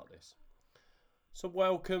this. So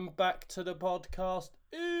welcome back to the podcast,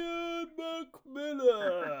 Iain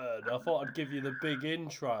Macmillan. I thought I'd give you the big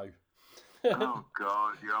intro. Oh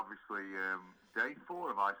God, you're obviously day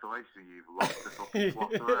 4 of isolation. You've lost the fucking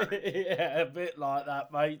plot already. Yeah, a bit like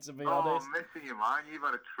that, mate. To be honest. I'm missing you, man. You've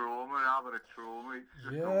had a trauma. I've had a trauma.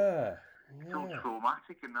 It's all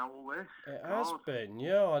traumatic, and now all this. It has been.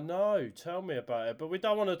 Yeah, I know. Tell me about it. But we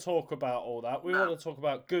don't want to talk about all that. We want to talk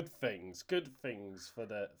about good things for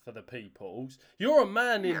the peoples. You're a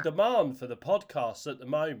man in demand for the podcast at the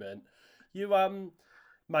moment. You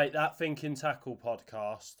mate, that Thinking Tackle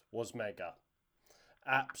podcast was mega.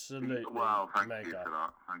 Absolutely. Well, thank mega. you for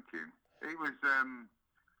that. Thank you. It was an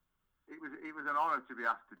honour to be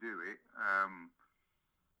asked to do it.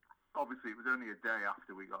 Obviously, it was only a day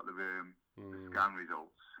after we got the scan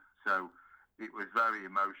results, so it was very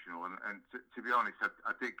emotional. And to be honest,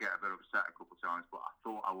 I did get a bit upset a couple of times, but I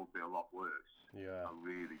thought I would be a lot worse. Yeah, I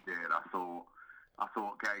really did. I thought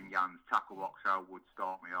getting Jan's tackle box out would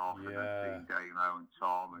start me off, and then seeing Damo and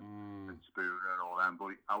Tom and Spooner and all them.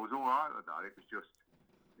 But I was all right with that. It was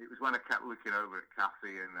when I kept looking over at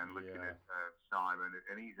Kathy and then looking at Simon,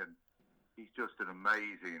 and he's just an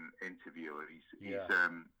amazing interviewer.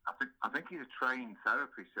 I think he's a trained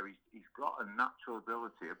therapist, so he's got a natural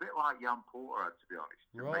ability, a bit like Jan Porter, to be honest,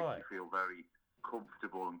 to make you feel very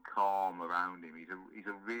comfortable and calm around him. He's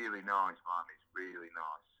a really nice man. He's really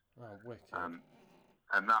nice. Oh, wicked.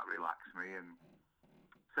 And that relaxed me. And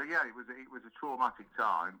so it was a traumatic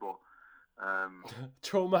time, but.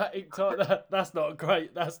 Traumatic time. That's not a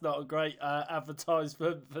great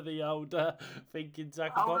advertisement for the old Thinking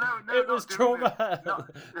Tackle. No, it was traumatic.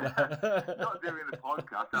 Not doing the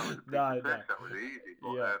podcast. That was a piece of piss. That was easy.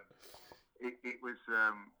 But it was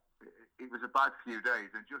a bad few days.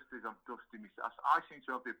 And just as I'm dusting myself, I seem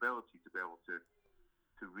to have the ability to be able to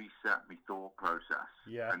reset my thought process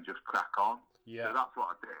and just crack on. Yeah. So that's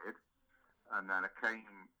what I did. And then I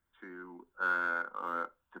came to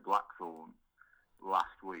Blackthorn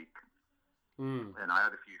last week, and I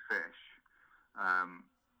had a few fish,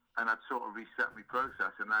 and I'd sort of reset my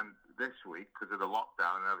process. And then this week, because of the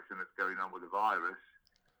lockdown and everything that's going on with the virus,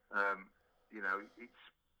 I've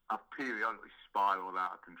periodically spiraled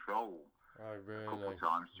out of control. Oh, really? A couple of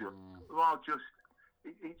times.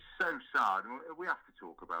 It's so sad. We have to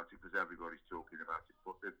talk about it because everybody's talking about it.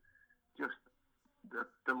 But the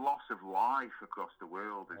loss of life across the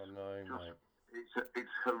world is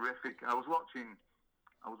it's horrific. I was watching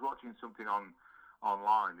something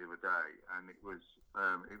online the other day, and it was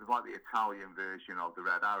like the Italian version of the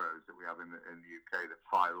Red Arrows that we have in the UK that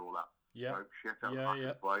fire all that smoke shit out of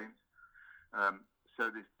massive planes. So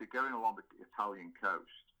they're going along the Italian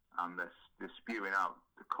coast, and they're spewing out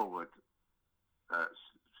the coloured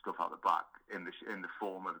stuff out the back in the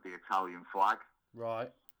form of the Italian flag. Right.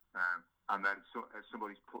 And then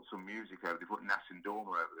somebody's put some music over. They put Ness and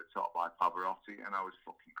Dormer over the top by Pavarotti, and I was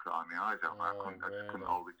fucking crying my eyes out. I couldn't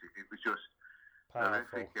hold it. It was just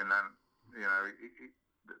horrific. And then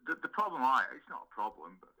the problem, it's not a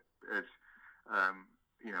problem, but is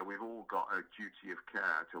we've all got a duty of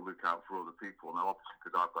care to look out for other people. Now, obviously,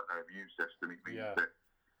 because I've got no immune system, it means that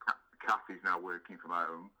Kathy's now working from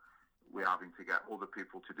home. We're having to get other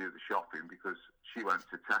people to do the shopping because she went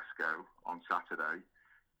to Tesco on Saturday.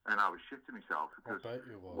 And I was shitting myself because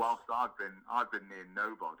whilst I've been near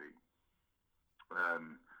nobody,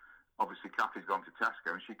 obviously Kathy's gone to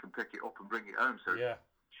Tesco and she can pick it up and bring it home. So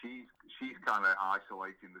she's kind of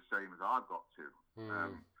isolating the same as I've got to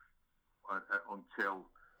until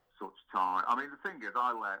such time. I mean, the thing is,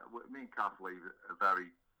 me and Kath lead a very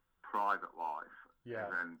private life. Yeah.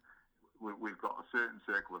 And we've got a certain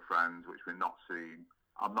circle of friends which we're not seeing.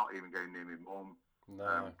 I'm not even going near my mum.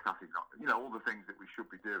 No. Kathy's not, all the things that we should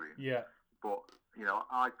be doing. Yeah. But,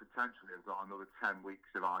 I potentially have got another 10 weeks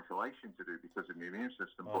of isolation to do because of my immune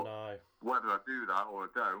system. Whether I do that or I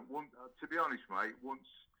don't, to be honest, mate, once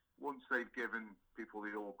they've given people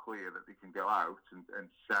the all clear that they can go out and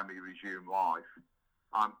semi-resume life,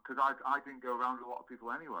 because I didn't go around with a lot of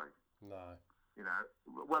people anyway. No.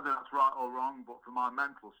 Whether that's right or wrong, but for my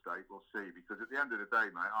mental state, we'll see. Because at the end of the day,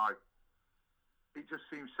 mate, it just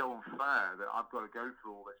seems so unfair that I've got to go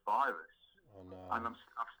through all this virus. Oh, no. And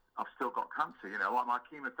I've still got cancer, like my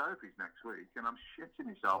chemotherapy's next week, and I'm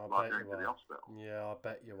shitting myself going to the hospital. Yeah, I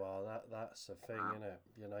bet you are. That's the thing, isn't it?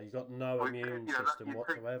 You've got no immune system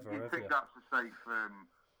whatsoever. You think that's a safe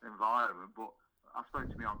environment, but I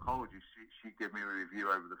spoke to my oncologist. She gave me a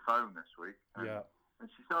review over the phone this week.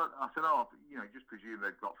 And she said, I said, just presume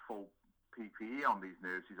they've got full PPE on these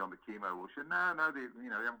nurses on the chemo. Well, she said, no, they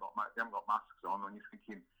haven't got masks on. And you're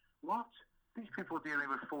thinking, what? these people are dealing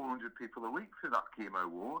with 400 people a week through that chemo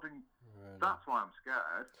ward, and really? That's why I'm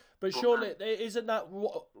scared. But surely, isn't that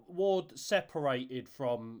ward separated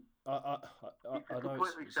from... It's a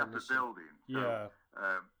completely separate building. Yeah.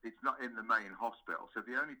 So, it's not in the main hospital. So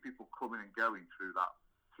the only people coming and going through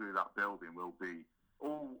that building will be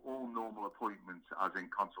all normal appointments, as in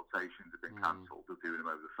consultations, have been cancelled. They're doing them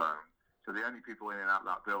over the phone. So the only people in and out of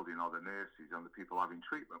that building are the nurses and the people having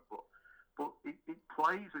treatment. But it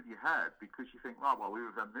plays with your head, because you think, right, well, we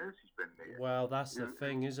have had nurses been there. Well, that's the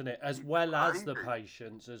thing, isn't it? As well as the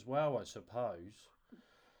patients as well, I suppose.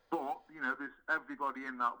 But, there's everybody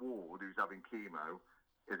in that ward who's having chemo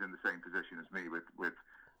is in the same position as me with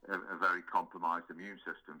a very compromised immune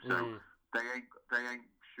system. So they ain't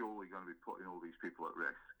surely going to be putting all these people at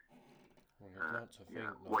risk.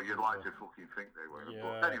 Well, you'd like to fucking think they were. Yeah.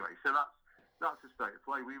 But anyway, so that's the state of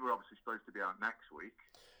play. We were obviously supposed to be out next week.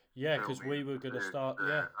 Yeah, because we were going to start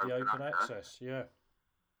the open access. Yeah.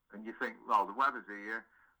 And you think, well, the weather's here.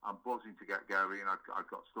 I'm buzzing to get going. I've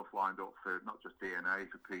got stuff lined up for not just DNA,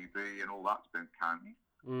 for PB, and all that's been canned.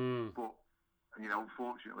 But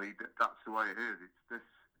unfortunately, that's the way it is. It's this.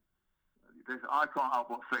 I can't help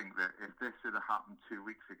but think that if this had happened 2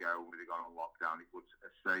 weeks ago when we got on lockdown, it would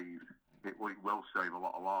save. It will save a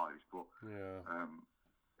lot of lives. But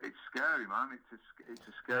it's scary, man. It's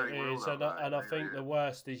a scary world. And I think the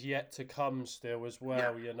worst is yet to come still as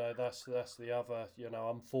well. Yeah. That's the other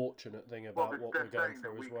unfortunate thing about what we're going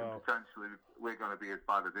through as well. Potentially, we're going to be as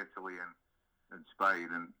bad as Italy and Spain,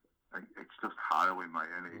 and it's just harrowing, mate.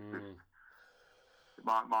 And it's just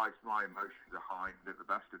my emotions are heightened at the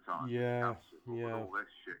best of times. Yeah. With all this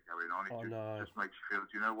shit going on, it just makes you feel.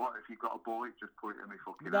 Do you know what? If you've got a bullet, just put it in me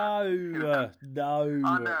fucking. No.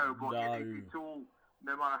 I know, but it's all.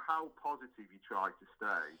 No matter how positive you try to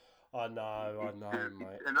stay, I know,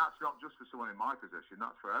 mate. And that's not just for someone in my position.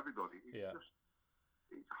 That's for everybody.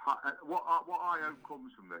 What I hope comes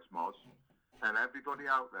from this, Moz, and everybody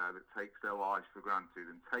out there that takes their lives for granted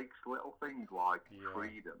and takes little things like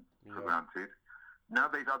freedom for granted. Now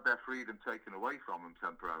they've had their freedom taken away from them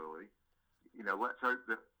temporarily. Let's hope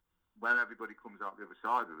that when everybody comes out the other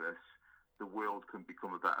side of this, the world can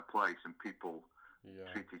become a better place and people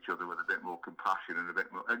treat each other with a bit more compassion and a bit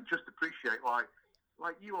more, and just appreciate, like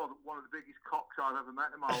you are one of the biggest cocks I've ever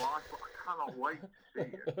met in my life, but I cannot wait to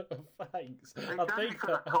see you. Thanks. I think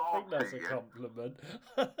that's a compliment.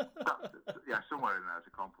 Somewhere in there is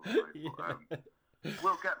a compliment, mate. But,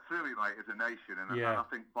 we'll get through it, mate, as a nation, and I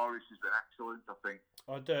think Boris has been excellent. I think.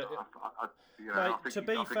 I do. To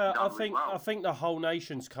be fair, I think the whole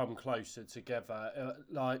nation's come closer together.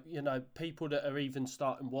 People that are even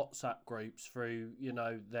starting WhatsApp groups through,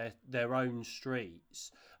 their own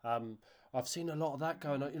streets. I've seen a lot of that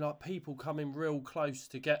going on. People coming real close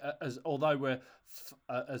to get, although we're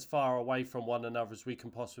as far away from one another as we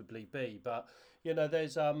can possibly be. But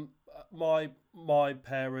there's my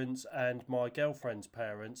parents and my girlfriend's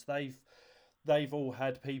parents. They've all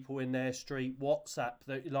had people in their street WhatsApp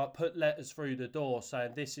that put letters through the door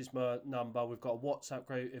saying, this is my number, we've got a WhatsApp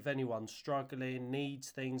group if anyone's struggling,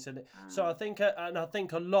 needs things. And so I think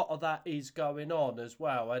a lot of that is going on as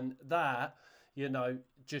well. And that,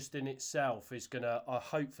 just in itself is going to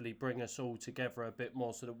hopefully bring us all together a bit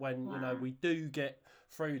more, so that when, we do get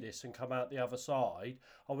through this and come out the other side,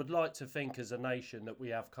 I would like to think as a nation that we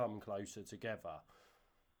have come closer together.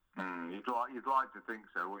 You'd like to think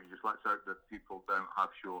so. Well, you just let's hope that people don't have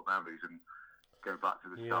short memories and go back to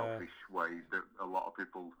the selfish ways that a lot of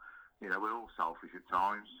people, we're all selfish at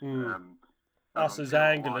times. Us as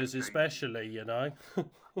anglers especially,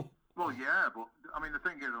 Well, yeah, but I mean, the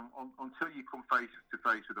thing is, until you come face to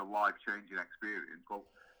face with a life-changing experience, well,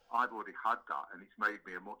 I've already had that, and it's made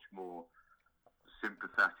me a much more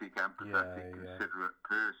sympathetic, empathetic, considerate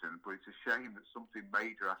person. But it's a shame that something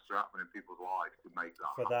major has to happen in people's lives to make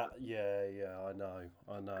that happen. I know.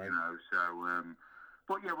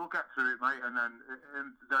 But yeah, we'll get through it, mate. And then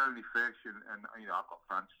they're only fish, and I've got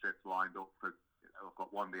France trips lined up for. I've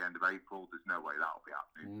got one at the end of April. There's no way that'll be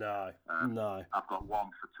happening. No. I've got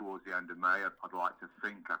one for towards the end of May. I'd like to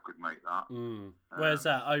think I could make that. Where's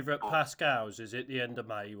that? Over at Pascal's? Is it the end of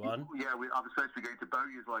May one? Yeah, I was supposed to be going to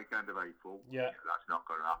Bowyer's Lake end of April. Yeah. That's not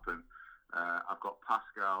going to happen. I've got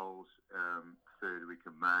Pascal's third week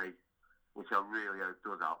of May, which I really hope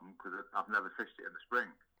does happen, because I've never fished it in the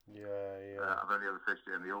spring. Yeah. I've only ever fished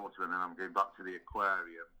it in the autumn, and then I'm going back to the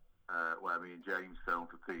aquarium. Where me and James filmed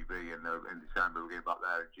for PB, and in December we're going back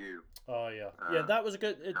there in June. Oh yeah, that was a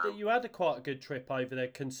good. You had quite a good trip over there,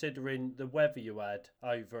 considering the weather you had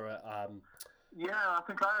over at Yeah, I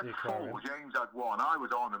think I had 4. James had 1. I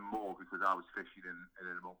was on and more because I was fishing in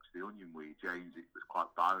amongst the onion weed. James, it was quite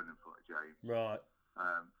barren in front of James. Right.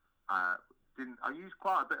 I used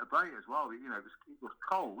quite a bit of bait as well. You know, it was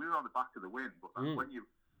cold. We were on the back of the wind, but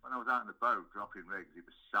when I was out in the boat dropping rigs, it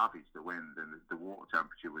was savage, the wind, and the water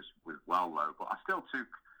temperature was well low. But I still took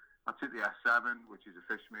the S7, which is a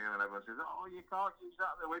fish meal, and everyone says, "Oh, you can't use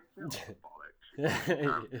that in the winter." Oh, bollocks.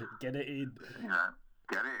 Get it in. Yeah,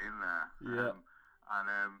 get it in there. Yeah.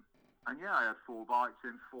 And yeah, I had 4 bites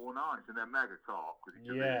in 4 nights, and then mega carp because it's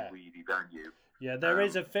a really weedy venue. Yeah, there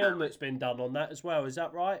is a film that's been done on that as well. Is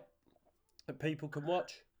that right? That people can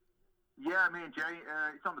watch. Yeah, me and Jay.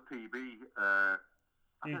 It's on the PB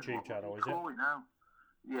YouTube channel, is it? Now?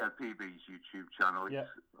 Yeah, PB's YouTube channel.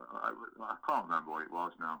 I can't remember what it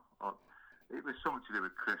was now. It was something to do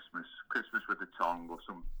with Christmas with the Tong or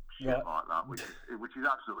some shit like that, which is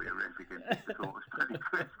absolutely horrific. And I thought it was pretty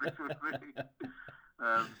Christmas with me.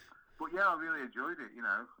 But yeah, I really enjoyed it, you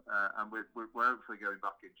know. And we're hopefully going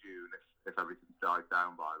back in June if everything dies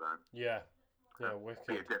down by then. Yeah, wicked. It'll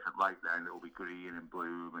be a different lake then. It'll be green and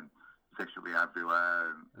bloom and fish will be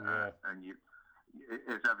everywhere. And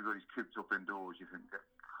as everybody's cooped up indoors, you think,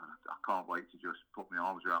 I can't wait to just put my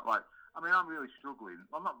arms around. Like, I mean, I'm really struggling.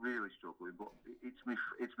 I'm not really struggling, but it's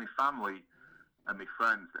my family and my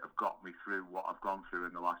friends that have got me through what I've gone through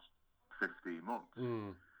in the last 15 months.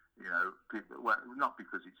 You know, not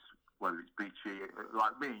because whether it's beachy,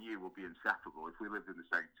 like me and you will be inseparable. If we lived in the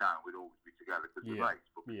same town, we'd always be together because we're mates.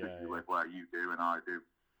 But because you live where you do and I do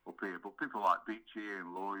up here. But people like Beachy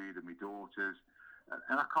and Lloyd and my daughters,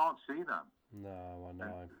 and I can't see them. No, I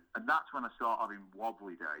know. And that's when I start having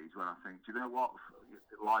wobbly days when I think, do you know what?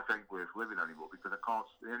 Life ain't worth living anymore because I can't.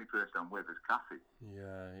 The only person I'm with is Kathy.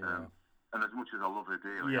 Yeah. And as much as I love her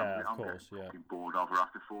dearly, I'm getting fucking bored of her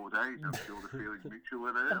after 4 days. I'm sure the feeling's mutual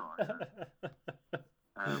with her.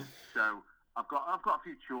 So I've got a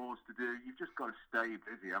few chores to do. You've just got to stay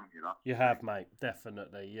busy, haven't you? You have, mate.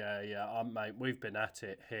 Definitely. Yeah. Mate, we've been at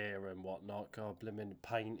it here and whatnot. God, blimmin'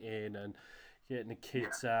 painting and getting the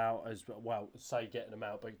kids out as well. Say getting them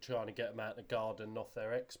out, but trying to get them out in the garden, off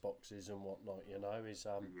their Xboxes and whatnot. You know, is it's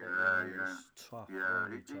tough. Yeah,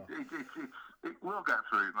 really tough. It will get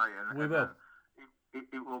through, mate. And we will.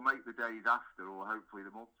 It will make the days after, or hopefully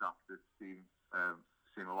the months after, seem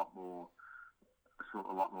a lot more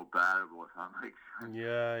bearable, if that makes sense.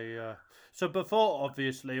 Yeah. So before,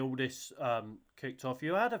 obviously, all this kicked off,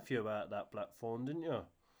 you had a few out of that Blackthorn, didn't you?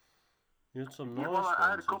 You had some nice ones.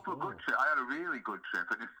 I had a couple of good trips. I had a really good trip,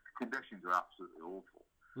 and the conditions were absolutely awful.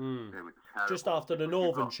 They were terrible. Just after the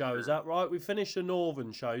Northern show, is that right? We finished the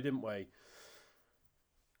Northern show, didn't we?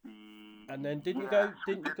 And then didn't you go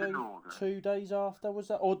 2 days after? Was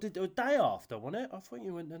that, or did a day after? Wasn't it? I thought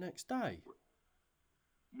you went the next day.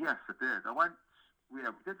 Yes, I did. I went. We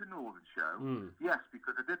did the Northern show. Yes,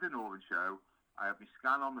 because I did the Northern show. I had my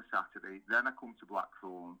scan on the Saturday. Then I come to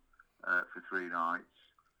Blackthorn for 3 nights,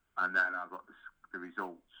 and then I got the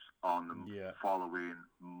results on the following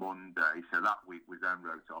Monday. So that week was then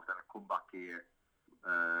wrote off. Then I come back here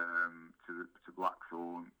to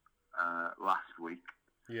Blackthorn last week.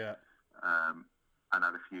 Yeah. And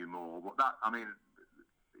had a few more. But that, I mean,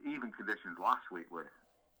 even conditions last week were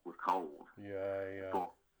cold. Yeah.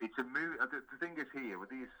 But it's a mood. The thing is here with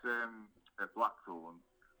these at Blackthorn,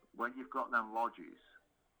 when you've got them lodges,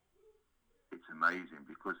 it's amazing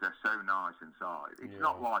because they're so nice inside. It's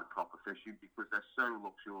not like proper fishing because they're so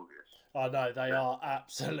luxurious. I know they are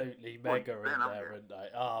absolutely mega in there, aren't they?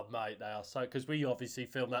 Oh, mate, they are so. Because we obviously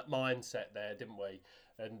filmed that Mindset there, didn't we?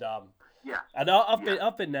 And and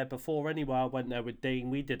I've been there before anyway. I went there with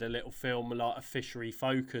Dean. We did a little film, like a fishery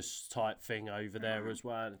focus type thing over there as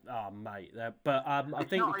well. Oh, mate, but I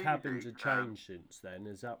think the cabins have changed since then.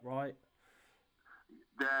 Is that right?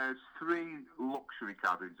 There's 3 luxury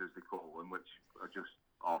cabins, as they call them, which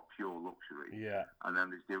are pure luxury. Yeah. And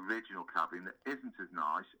then there's the original cabin that isn't as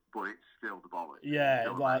nice, but it's still the bollocks.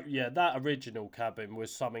 Yeah, that original cabin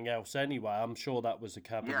was something else anyway. I'm sure that was the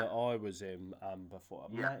cabin that I was in before.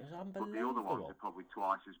 Yeah, mate, it was unbelievable. But the other ones are probably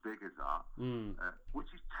twice as big as that,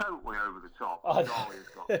 which is totally over the top. Charlie's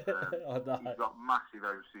he's got massive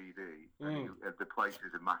OCD, and the place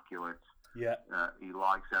is immaculate. Yeah. He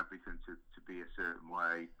likes everything to be a certain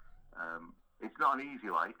way. It's not an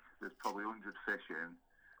easy lake. There's probably 100 fish in.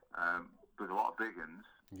 There's a lot of big ones.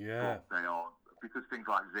 Yeah. But they are, because things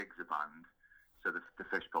like zigs are banned, so the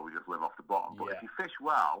fish probably just live off the bottom. But if you fish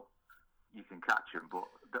well, you can catch them. But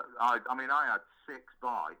I had 6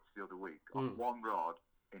 bites the other week on 1 rod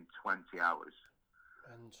in 20 hours.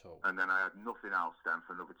 Mental. And then I had nothing else then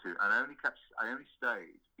for another 2. And I only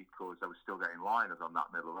stayed because I was still getting liners on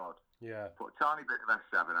that middle rod. Yeah. Put a tiny bit of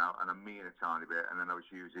S7 out, and a tiny bit, and then I was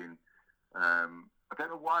using. I don't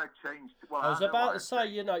know why I changed. Well, I was about to say,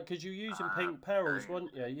 because you're using pink perils,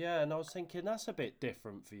 weren't you? Yeah, and I was thinking that's a bit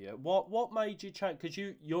different for you. What made you change? Because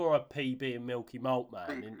you're a PB and Milky Malt man,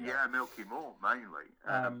 aren't you? Yeah, Milky Malt mainly.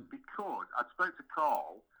 Because I spoke to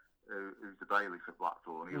Carl, who's the bailiff at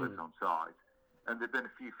Blackthorn. He lives on site, and there'd been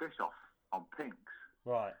a few fish off on pinks.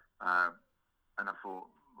 Right. And I thought,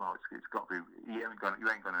 well, it's got to be. You ain't going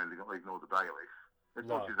to ignore the bailiff. As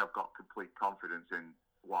much as I've got complete confidence in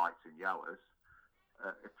whites and yellows.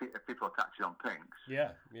 If people are catching on pinks, then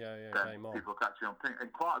people are catching on pink, and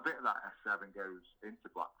quite a bit of that S7 goes into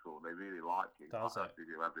Blackthorn. They really like it. Does it? They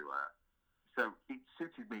do everywhere. So it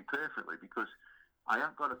suited me perfectly because I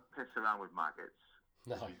haven't got to piss around with maggots.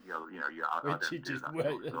 No. I don't do that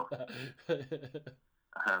sort of stuff.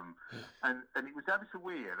 And it was ever so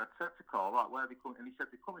weird. I said to Carl, right, where are they coming? And he said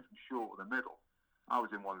they're coming from short of the middle. I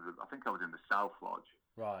think I was in the South Lodge.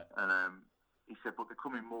 Right. And he said, but they're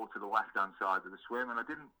coming more to the left-hand side of the swim, and I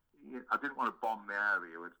didn't want to bomb the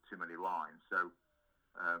area with too many lines. So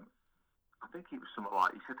I think it was something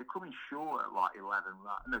like, he said they're coming short at like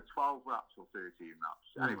 12 wraps or 13 wraps.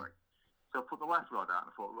 Anyway, so I put the left rod out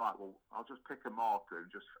and I thought, right, well, I'll just pick a marker and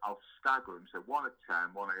I'll stagger them. So 1 at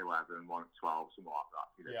 10, 1 at 11, 1 at 12, something like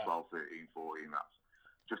that. 12, 13, 14 wraps.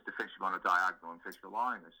 Just to fish them on a diagonal and fish the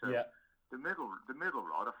liners. So the middle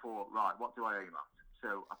rod, I thought, right, what do I aim at?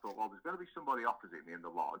 So I thought, well, there's going to be somebody opposite me in the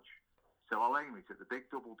lodge. So I'll aim it at the big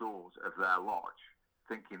double doors of their lodge,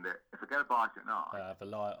 thinking that if I get a bite at night, I have a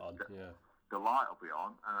light on, the light will be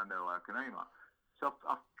on, and I know where I can aim at. So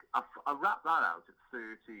I wrapped that out at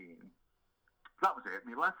 13. That was it.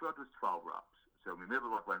 My left rod was 12 wraps. So my middle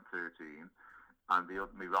rod went 13, and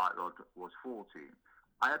my right rod was 14.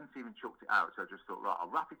 I hadn't even chucked it out, so I just thought, right, I'll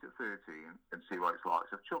wrap it at 13 and see what it's like.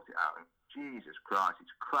 So I've chucked it out, and Jesus Christ,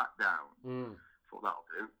 it's cracked down. Thought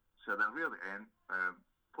that'll do. So then reeled it in,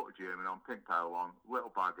 put a German on, pink pail on,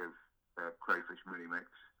 little bag of crayfish mini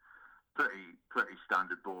mix. Pretty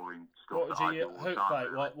standard, boring stuff. What was your hook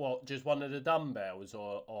bait? What? Just one of the dumbbells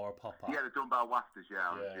or a pop-up? Yeah, the dumbbell wafters,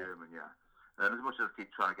 on a German, And as much as I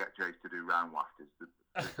keep trying to get Jace to do round wafters, the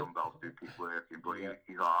dumbbells do keep working, but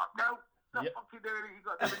he's like, no, not fucking doing it. You've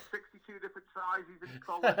got to do it 62 different sizes and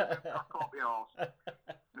colours. I can't be arsed.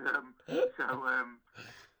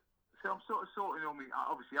 So I'm sort of sorting on me.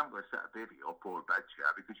 Obviously, I'm going to set a bivvy up or a bed chair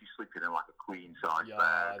because you're sleeping in like a queen size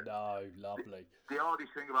bed. Yeah, no, lovely. The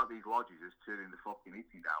hardest thing about these lodges is turning the fucking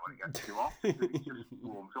heating down when it gets too hot. It just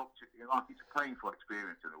warms up. Like it's a painful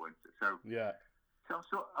experience in the winter. So So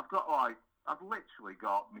I've literally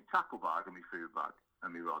got my tackle bag and my food bag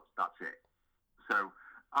and my rods. That's it. So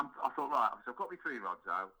I thought, right, so I've got my 3 rods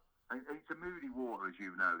out. And it's a moody water, as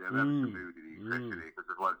you know. They're ever so moody, these fish in here, because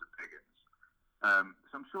there's loads of piggins.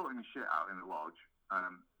 So I'm sorting my shit out in the lodge,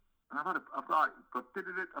 and I thought it's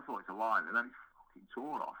a line, and then it fucking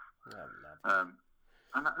tore off.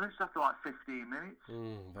 And this after like 15 minutes.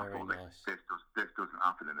 Very nice. This doesn't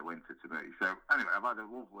happen in the winter to me. So anyway, I've had a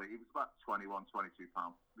lovely. It was about 21, 22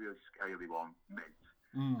 pound, really scaly one, mint.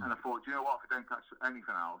 And I thought, do you know what? If I don't catch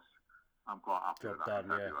anything else, I'm quite happy with that in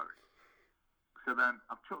February. So then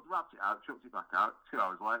I've wrapped it out, chucked it back out. 2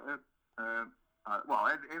 hours later.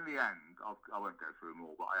 In the end, I won't go through them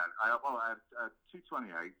all, but I had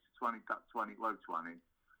 228, 20, low 20,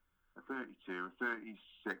 a 32, a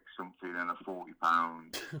 36 something, and a 40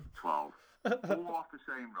 pound 12. All off the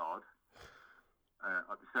same rod,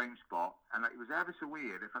 at the same spot, and it was ever so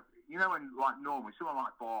weird. When like normally someone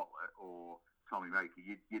like Bartlett or Tommy Maker,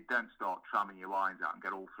 you'd then start tramming your lines out and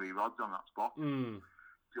get all 3 rods on that spot.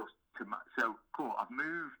 So cool. I've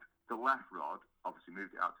moved the left rod. Obviously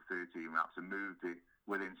moved it out to 13 wraps and moved it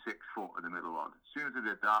within 6 foot of the middle rod. As soon as I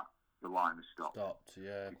did that, the line was stopped.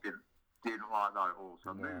 It didn't like that at all. So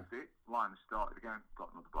I moved it, line was started again, got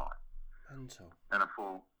another bite. Mental. And I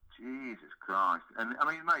thought, Jesus Christ. And I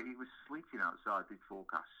mean, mate, it was sleeting outside, big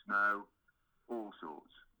forecast, snow, all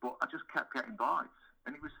sorts. But I just kept getting bites.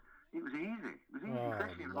 And it was easy. It was easy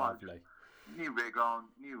fishing. Lovely. Like, new rig on,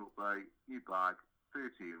 new hook bait, new bag,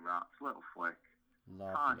 13 wraps, little flick.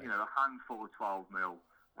 Lovely. A handful of 12 mil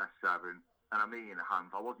S7, and I mean a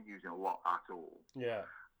handful. I wasn't using a lot at all. Yeah.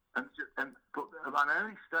 But I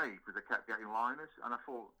only stayed because I kept getting liners, and I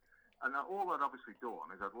thought, all I'd obviously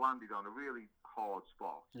done is I'd landed on a really hard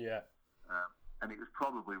spot. Yeah. And it was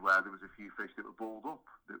probably where there was a few fish that were balled up,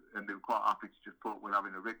 and they were quite happy to just put with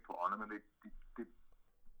having a rig put on them, and they'd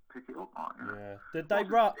pick it up. Yeah. Did they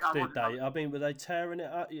rut? Did they? I mean, were they tearing it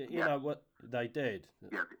up? You know what they did?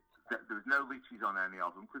 Yeah. There was no leeches on any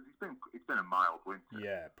of them because it's been a mild winter.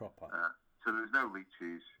 Yeah, proper. So there's no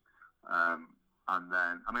leeches. And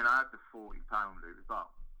then, I mean, I had the 40-pounder. It was about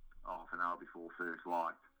half an hour before first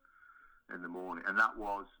light in the morning, and that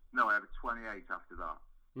was I had a 28 after that.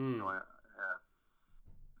 So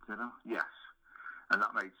did I? Yes, and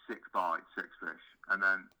that made 6 bites, 6 fish, and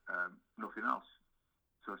then nothing else.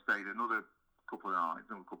 So I stayed another couple of nights,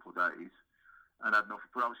 another couple of days, and had nothing.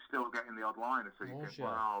 But I was still getting the odd liner. So you think,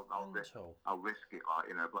 well, I'll risk it, like,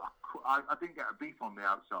 you know. But I didn't get a beep on the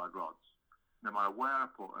outside rods. No matter where I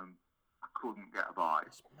put them, I couldn't get a bite.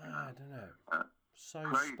 It's mad, isn't it? So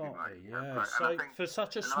crazy, spotty, mate. yeah. So for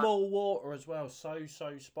such a small water as well, so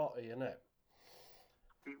spotty, isn't it?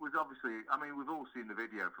 It was obviously. I mean, we've all seen the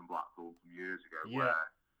video from Blackthorn from years ago where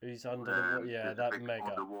he's under the water. Yeah, that big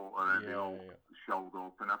mega underwater and they all shoulder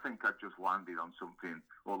up, and I think I just landed on something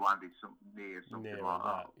or landed near something like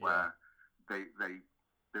that where they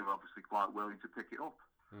were obviously quite willing to pick it up.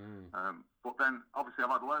 But then obviously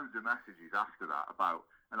I've had loads of messages after that about,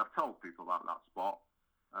 and I've told people about that spot,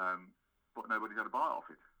 but nobody's had a bite off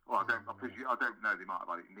it. Well, I don't know. They might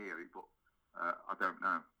have had it near it, but I don't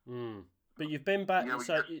know. But you've been back,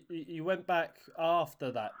 so you went back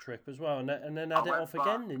after that trip as well, and then had it off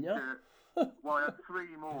again, didn't you? Well, I had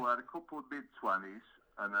 3 more. I had a couple of mid-20s,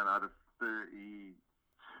 and then I had a 32.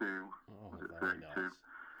 Was it 32? Nice.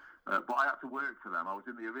 But I had to work for them. I was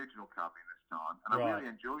in the original cabin this time, and I really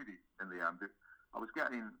enjoyed it in the end. I was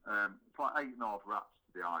getting it's like 8.5 wraps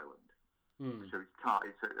to the island, so it's tight.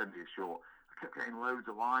 It's only a short. I kept getting loads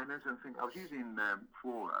of liners, and I was using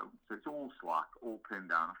fluoro, so it's all slack, all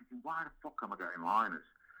pinned down. I'm thinking, why the fuck am I getting liners?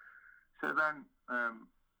 So then I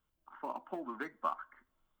thought I'd pull the rig back.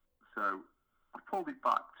 So I pulled it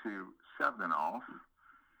back to 7.5,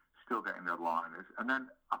 still getting the liners, and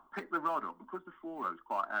then I picked the rod up because the fluoro is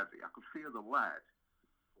quite heavy. I could feel the lead.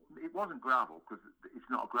 It wasn't gravel because it's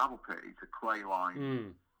not a gravel pit; it's a clay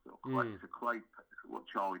line. It's a clay pit. What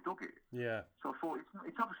Charlie dug it. Yeah. So I thought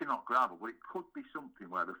it's obviously not gravel, but it could be something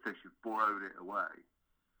where the fish have burrowed it away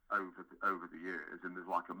over the years, and there's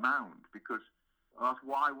like a mound. Because I asked,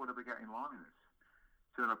 why would I be getting liners?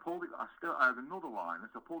 So then I pulled it. I had another liner,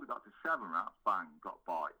 so I pulled it back to 7 wraps. Bang, got a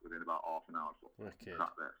bite within about half an hour. Wicked.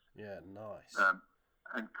 Yeah, nice.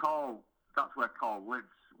 And Carl, that's where Carl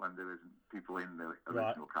lives when there isn't people in the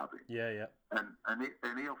original cabin. Yeah.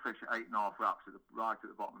 And he'll fish at 8.5 wraps right at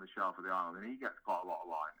the bottom of the shelf of the island, and he gets quite a lot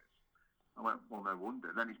of liners. I went, well, no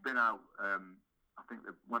wonder. Then he's been out. I think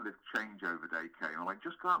when the changeover day came, I went,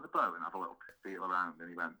 just go out on the boat and have a little feel around.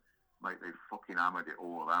 And he went, mate, they fucking hammered it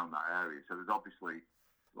all around that area. So there's obviously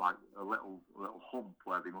like a little hump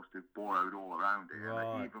where they must have burrowed all around it.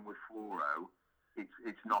 Right. And even with fluoro,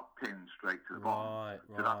 it's not pinned straight to the bottom.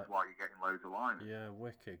 So that's why you're getting loads of liners. Yeah,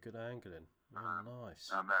 wicked, good angling.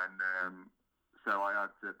 Nice. And then so I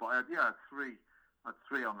had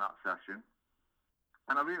 3 on that session,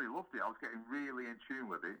 and I really loved it. I was getting really in tune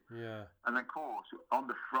with it. Yeah. And then, of course, on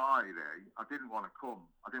the Friday, I didn't want to come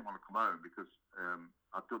home because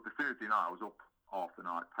the Thursday night I was up half the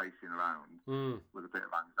night pacing around with a bit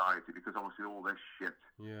of anxiety because obviously all this shit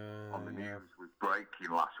on the news was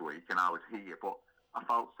breaking last week, and I was here, but I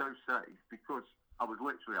felt so safe because I was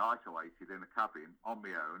literally isolated in a cabin on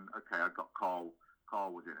my own. Okay, I got Carl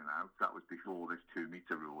was in and out. That was before this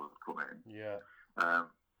 2-meter rule had come in. Yeah.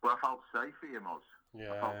 But I felt safe here, Moz.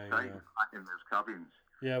 Yeah. I felt safe in those cabins.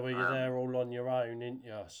 Yeah, well, you're there all on your own, ain't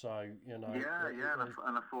you? So, you know. Yeah.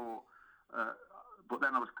 And I thought, but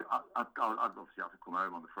then I obviously had to come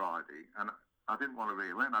home on the Friday, and I didn't want to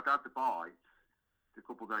reel in. I'd had the bite a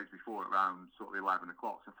couple of days before at around sort of 11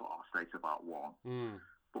 o'clock, so I thought I'll stay till about 1.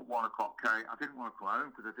 But 1 o'clock came. I didn't want to come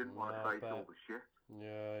home because I didn't want to face all the shit.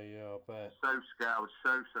 Yeah, I bet. So scared. I was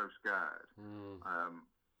so scared.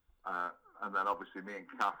 And then obviously me and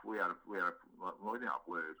Kath, we didn't have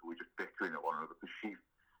words. We were just bickering at one another because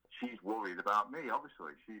she's worried about me.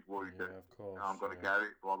 Obviously, she's worried that I'm going to get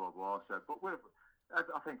it. Blah blah blah. So, but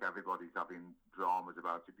I think everybody's having dramas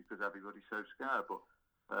about it because everybody's so scared. But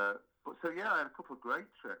so yeah, I had a couple of great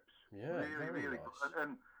trips. Yeah, really nice.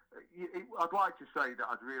 And I'd like to say that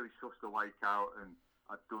I'd really sussed the lake out and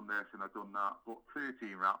I'd done this and I'd done that, but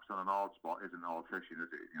 13 wraps on an hard spot isn't hard fishing,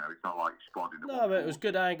 is it? You know, it's not like spotting the No, but it was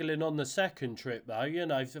good angling on the second trip, though, you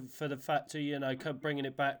know, for the fact of, you know, bringing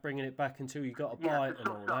it back until you got a bite and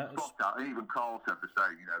all that. And even Carl said the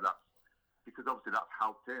same, you know, because obviously that's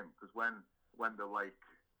helped him, because when the lake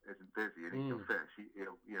isn't busy and he can fish, he's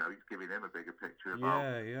giving him a bigger picture about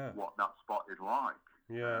what that spot is like.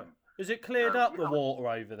 Yeah. Has it cleared up the water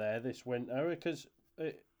over there this winter? Because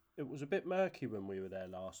it was a bit murky when we were there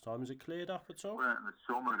last time. Has it cleared up at all? We went in the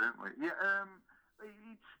summer, didn't we? Yeah.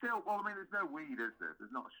 it's still, well, I mean, there's no weed, is there?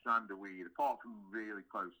 There's not a strand of weed. Apart from really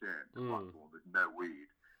close in to Blackthorn, there's no weed.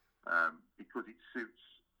 Because it suits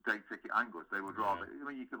day ticket anglers. They would rather, I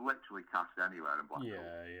mean, you could literally cast anywhere in Blackthorn.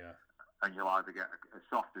 Yeah. And you'll either get a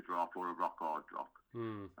softer drop or a rock hard drop.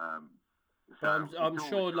 So I'm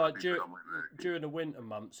sure, like during the winter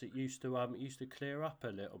months, it used to clear up a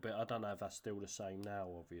little bit. I don't know if that's still the same now,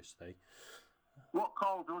 obviously. What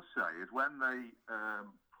Cole does say is when they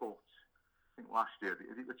put, I think last year,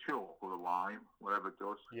 is it the chalk or the lime, whatever it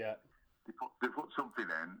does? Yeah. They put something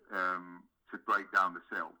in to break down the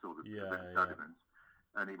silt or the sediments.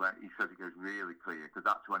 And he says it goes really clear because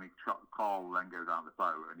that's when Cole then goes out the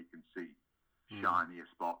boat and he can see shinier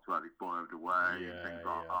spots where they've boiled away and things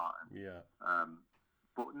like that.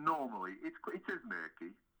 But normally it is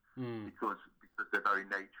murky because the very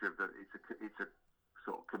nature of it's a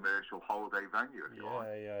sort of commercial holiday venue. If you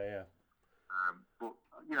like. But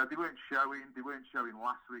they weren't showing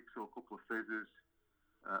last week, so a couple of fizzers.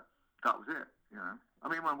 That was it.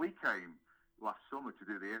 I mean, when we came last summer to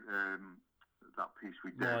do that piece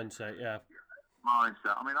we did. Mindset.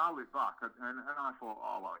 I mean, I look back and I thought,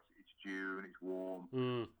 it's June, it's warm.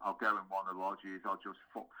 I'll go in one of the lodges. I'll just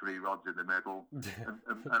fuck 3 rods in the middle, and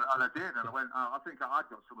I did. And I went. I think I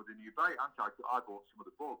got some of the new bait. I bought some of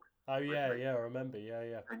the bug. Oh yeah, I remember.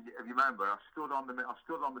 Yeah. And if you remember, I stood on the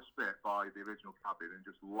spit by the original cabin and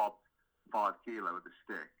just lobbed 5 kilo of the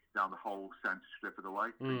stick down the whole centre strip of the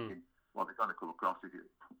lake, thinking, well, they're going to come across it.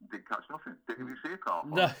 Didn't catch nothing. Did you see a carp?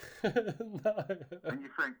 No. And you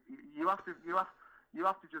think you have to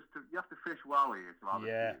fish well here to have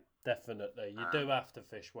it. Definitely. You do have to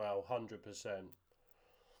fish well, 100%. It's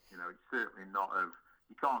certainly not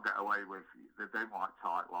you can't get away with. They don't like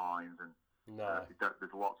tight lines, and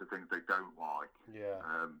there's lots of things they don't like. Yeah.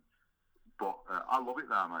 But I love it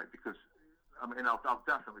there, mate, because I mean I've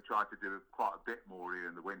definitely tried to do quite a bit more here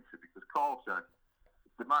in the winter because Carl said.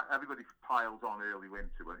 Everybody piles on early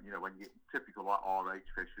winter when you typical like RH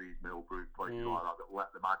fisheries, Millbrook, places like that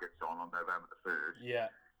let the maggots on November the 1st. Yeah.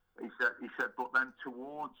 He said, but then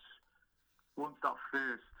once that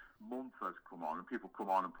first month has come on and people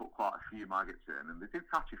come on and put quite a few maggots in, and they do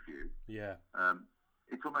catch a few. Yeah.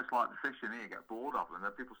 It's almost like the fish in here get bored of them, and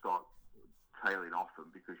then people start tailing off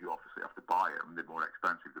them because you obviously have to buy them. They're more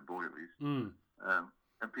expensive than boilies.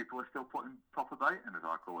 And people are still putting proper bait in, as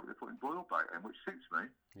I call it. They're putting boil bait in, which suits me.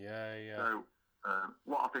 Yeah. So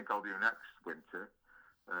what I think I'll do next winter,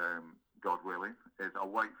 God willing, is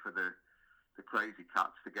I'll wait for the crazy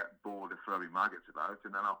cats to get bored of throwing maggots about,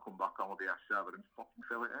 and then I'll come back on with the S7 and fucking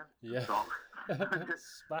fill it in. Yeah.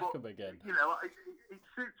 Smack them again. It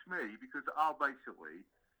suits me because I'll basically,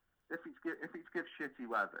 if it's give shitty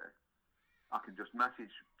weather, I can just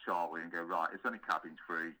message Charlie and go, right, it's only cabins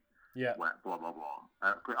free. Yeah. Wet, blah blah blah.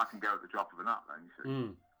 I can go at the drop of a hat then, you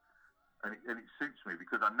see. And it suits me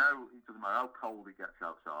because I know it doesn't matter how cold it gets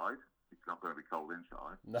outside. It's not going to be cold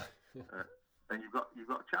inside. No. And you've got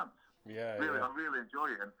a chance. Yeah. Really, I really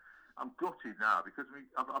enjoy it, and I'm gutted now because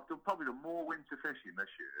I've probably done more winter fishing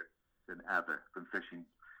this year than ever. Been fishing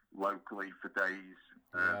locally for days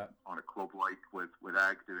on a club lake with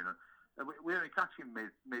Egg doing it. We're only catching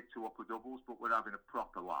mid to upper doubles, but we're having a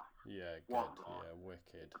proper laugh. Yeah, good. One rod. Yeah,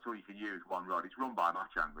 wicked. That's all you can use, one rod. It's run by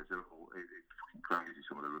match anglers. It's fucking crazy,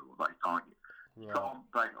 some of the rules. Like, you can't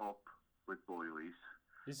bait up with boilies.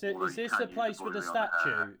 Is this the place with the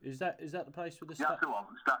statue? Is that the place with the statue? That's the one,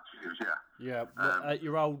 the statues, yeah. Yeah, at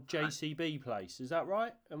your old JCB place. Is that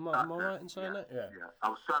right? Am I right in saying that? Yeah. I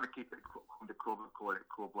was trying to keep it under cover, call it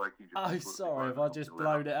Club Lake. Oh, sorry, have I just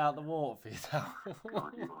blown it out the water for you now?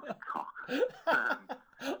 God, you are a cock.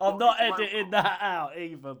 I'm not editing that out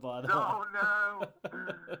either, by the way. No.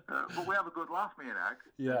 But we have a good laugh, me and Egg.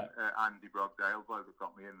 Yeah. Andy Brogdale, bloke that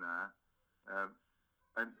got me in there.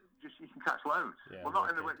 And just you can catch loads. Yeah, well, not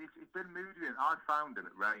in the way. It's been moody, and I found him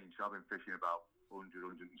at range. So I've been fishing about 100,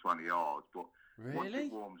 120 yards, but once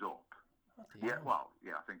it warms up, I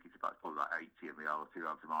think it's probably about 80 in reality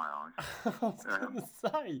out of my eyes. I was going to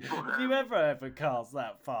say, have you ever cast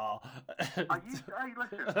that far? I used to,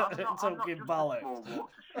 listen, I'm not just a small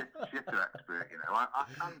water shitter expert, I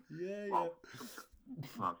can.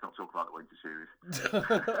 Let's not talk about the winter series.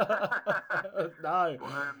 No.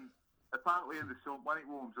 But, apparently in the sun, when it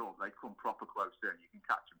warms up, they come proper close in. You can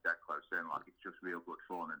catch them dead close in, like it's just real good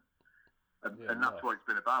fun. And that's what it's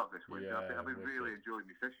been about this winter. I've been really enjoying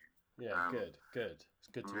my fishing. Yeah, good. It's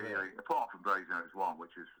good to hear. Apart from Brasenose 1,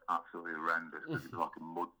 which is absolutely horrendous, because it was like a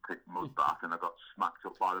mud bath, and I got smacked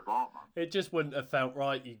up by the barman. It just wouldn't have felt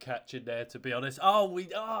right you catching there, to be honest. We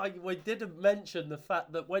didn't mention the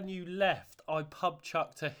fact that when you left, I pub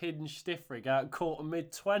chucked a hinge stiff rig out and caught a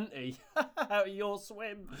mid-20 out of your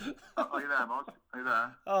swim. Are you there, Moz? Are you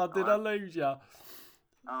there? Oh, did I lose you?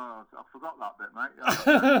 Oh, I forgot that bit, mate.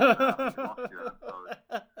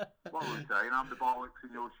 What were we saying? I'm the bollocks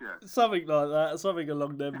in your shit. Something like that. Something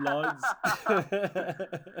along them lines.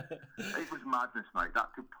 It was madness, mate.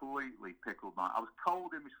 That completely pickled my... I was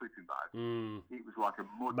cold in my sleeping bag. It was like a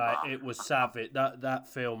mud bath. Mate, it was savage. That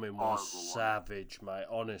filming was savage, mate.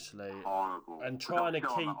 Honestly. Horrible. And trying to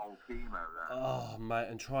keep... Old chemo there. Oh, mate,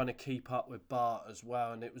 and trying to keep up with Bart as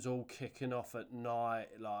well. And it was all kicking off at night.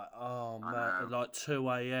 Like, oh, man. Like 2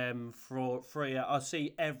 a.m, 3 I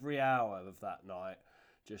see every hour of that night.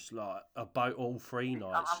 Just like about all 3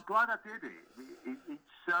 nights. I'm glad I did it.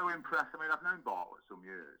 It's so impressive. I mean, I've known Bart for some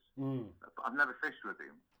years. I've never fished with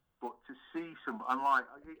him, but to see some, and like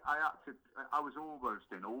I was almost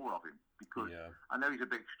in awe of him because I know he's a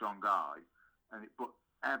big, strong guy, but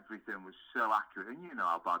everything was so accurate. And you know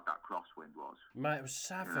how bad that crosswind was. Mate, it was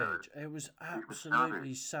savage. It was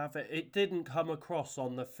absolutely savage. It didn't come across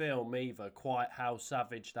on the film either quite how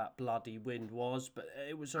savage that bloody wind was, but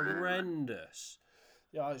it was horrendous.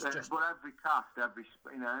 Yeah, it's just... But every cast,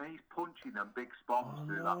 he's punching them big spots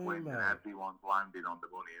through that wind, and everyone's landing on the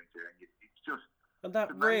money, and it's just... And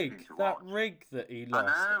that rig that he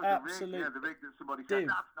lost, absolutely. The rig that somebody said,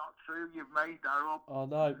 that's not true, you've made that up. I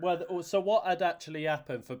know. Well, so what had actually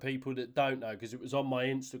happened, for people that don't know, because it was on my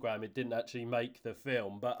Instagram, it didn't actually make the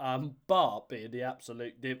film, but Bart, being the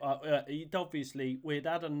absolute div, we'd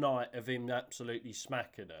had a night of him absolutely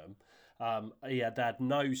smacking them. He had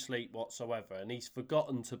no sleep whatsoever, and he's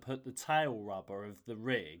forgotten to put the tail rubber of the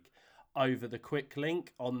rig over the quick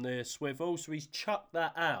link on the swivel, so he's chucked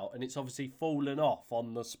that out, and it's obviously fallen off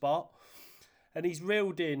on the spot, and he's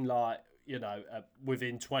reeled in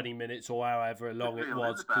within 20 minutes or however long it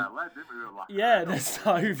was. There's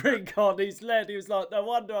no rig on his lead. He was like, no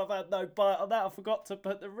wonder I've had no bite on that, I forgot to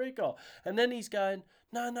put the rig on. And then he's going,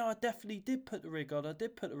 no, I definitely did put the rig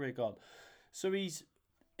on. So he's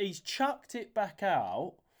chucked it back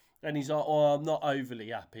out, and he's like, oh, I'm not overly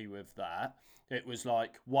happy with that. It was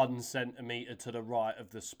like 1 centimetre to the right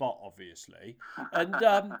of the spot, obviously. And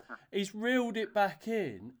he's reeled it back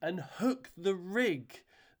in and hooked the rig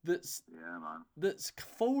that's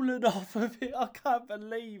fallen off of it. I can't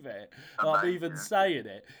believe it. I'm even saying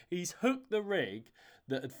it. He's hooked the rig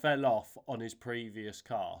that had fell off on his previous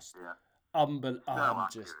cast. Yeah.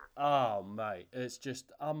 Mate, it's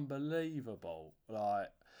just unbelievable.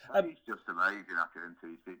 Like... he's just amazing at it, isn't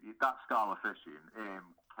he? That style of fishing,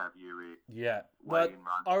 Kev Hewitt. Yeah, well,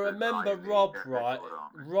 I remember Rob,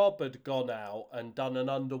 Rob had gone out and done an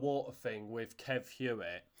underwater thing with Kev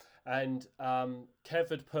Hewitt, and Kev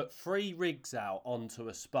had put 3 rigs out onto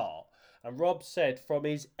a spot, and Rob said from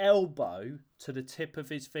his elbow to the tip of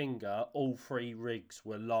his finger, all 3 rigs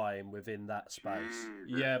were lying within that space.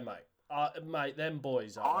 Jesus. Yeah, mate. Mate, them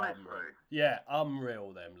boys are unreal. Yeah,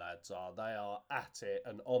 unreal, them lads are. They are at it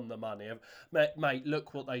and on the money. Mate,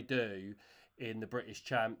 look what they do in the British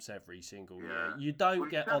Champs every single year. You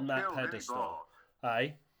don't get on that pedestal.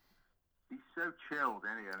 Hey? He's so chilled,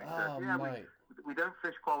 isn't he? And he says, we don't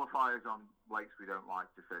fish qualifiers on lakes we don't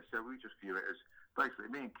like to fish, so we just view it as,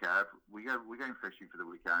 basically, me and Kev, we're going fishing for the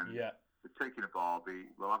weekend. Yeah. We're taking a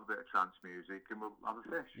barbie, we'll have a bit of trance music, and we'll have a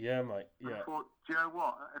fish. Yeah, mate. Yeah. I thought, do you know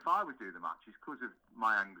what? If I would do the matches, because of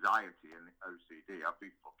my anxiety and OCD, I'd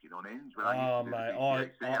be fucking unhinged. When I used to do the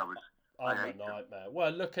BPAC, I'm a nightmare.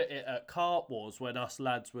 Well, look at it at Kart Wars when us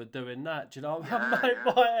lads were doing that. Do you know? Mate,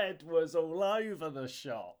 my head was all over the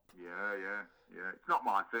shop. Yeah. It's not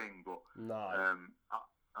my thing, but no.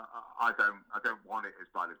 I don't want it as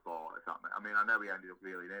bad as Bart. If that, I mean, I know he ended up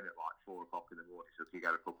reeling in at like 4 o'clock in the morning, so he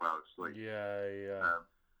got a couple hours sleep. Yeah.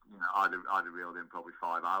 I'd have reeled in probably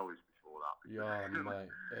 5 hours before that. Yeah, mate.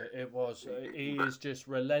 It was. He is just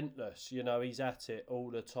relentless. You know, he's at it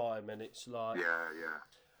all the time, and it's like. Yeah.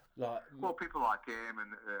 Well, people like him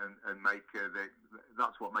and Maker,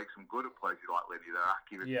 that's what makes them good at places like Lydia. Their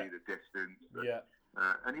accuracy, the distance.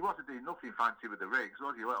 And he wasn't doing nothing fancy with the rigs,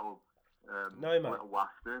 was he? Little No, mate. Little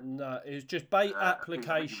wafter. No, it was just bait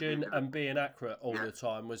application and being accurate all the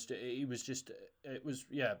time. It was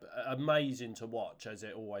amazing to watch, as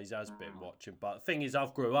it always has been watching. But the thing is,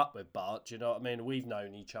 I've grew up with Bart. Do you know what I mean? We've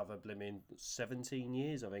known each other, blimmin' 17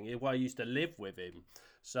 years, I think. I used to live with him.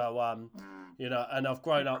 So, you know, and I've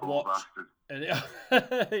grown up watching. Yeah,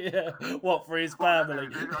 what for his family? I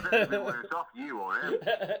don't think it was off you or him.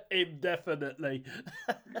 Him, definitely.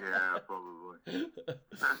 Yeah, probably.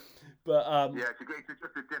 But it's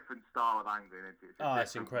just a different style of angling.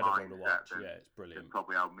 It's incredible to watch. Yeah, it's brilliant. It's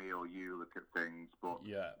probably how me or you look at things, but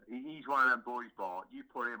yeah, he's one of them boys. Bart, you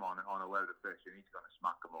put him on a load of fish, and he's going to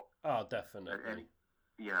smack them up. Oh, definitely. And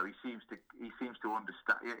you know, he seems to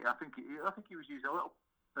understand. I think he was using a little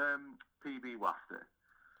PB wafter,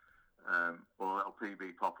 or a little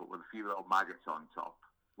PB pop up with a few little maggots on top,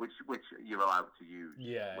 which you're allowed to use.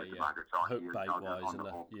 Yeah, with the maggots on. Hook bait wise, isn't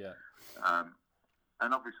it? Yeah.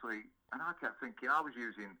 And obviously, I kept thinking I was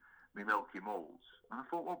using my Milky Mulls, and I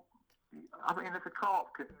thought, well, I mean, if a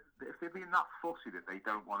carp, if they're being that fussy that they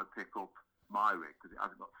don't want to pick up my rig because it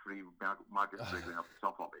hasn't got 3 maggots wriggling off the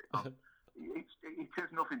top of it, it has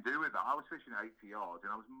nothing to do with that. I was fishing at 80 yards, and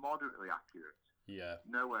I was moderately accurate. Yeah.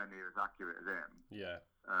 Nowhere near as accurate as him. Yeah.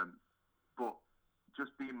 But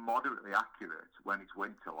just being moderately accurate when it's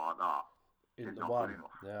winter like that. It's not good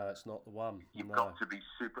enough. Yeah, it's not the one. You've got to be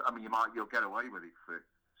super. I mean, you'll get away with it for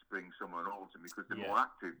spring, summer, and autumn because they're more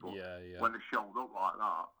active. But when they're shouldered up like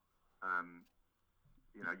that,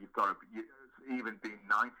 you know, you've got to. Even being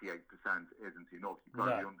 98% isn't enough. You've got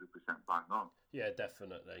to be 100% bang on. Yeah,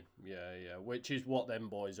 definitely. Yeah. Which is what them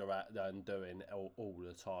boys are at and doing all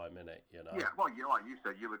the time, innit? You know. Yeah. Well, like you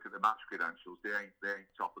said, you look at the match credentials. They ain't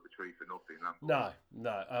top of the tree for nothing. No.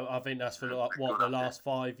 I think that's for the last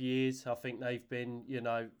 5 years. I think they've been, you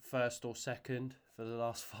know, first or second for the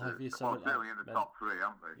last 5 years. Well, certainly in the top 3,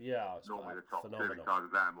 haven't they? Yeah. Normally the top phenomenal. 2, either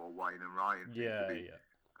them or Wayne and Ryan. Yeah.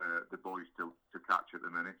 The boys to catch at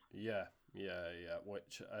the minute. Yeah.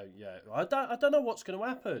 Which I don't know what's going to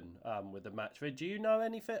happen with the match. Do you know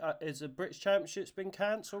anything? Is the British Championships been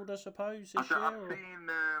cancelled? I suppose this year.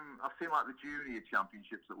 I've seen like the junior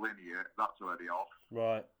championships at Linear. That's already off.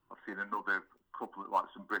 Right. I've seen another couple of like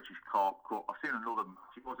some British Carp Cup. I've seen another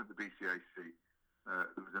match. It wasn't the BCAC.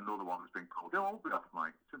 There was another one that's been called. They'll all be off,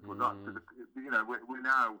 mate. Simple as that. You know, we're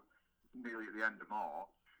now nearly at the end of March,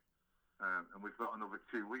 and we've got another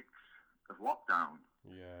 2 weeks of lockdown.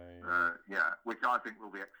 Which I think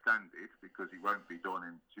will be extended because it won't be done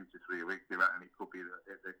in 2 to 3 weeks. They reckon it could be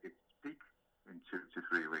at its peak in 2 to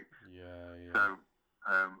 3 weeks. So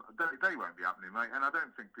they won't be happening, mate. And I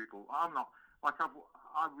don't think people. I'm not like I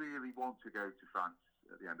really want to go to France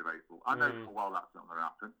at the end of April. I know for a while that's not going to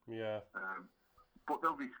happen. But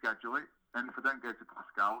they'll reschedule it. And if I don't go to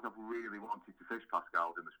Pascal's, I've really wanted to fish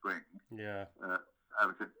Pascal's in the spring.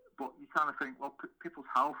 But you kind of think, well, people's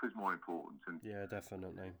health is more important. And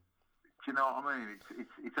definitely. Do you know what I mean?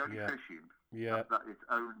 It's only fishing. That it's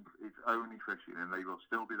only fishing, and they will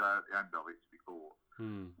still be there at the end of it to be caught.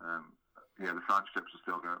 The French trips are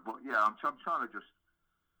still going. But I'm trying to just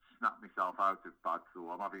snap myself out of bad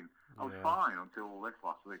form. I was fine until this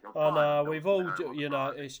last week. We've all, you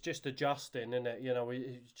know, it's just adjusting, isn't it? You know,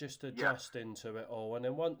 it's just adjusting to it all, and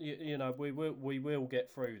then we will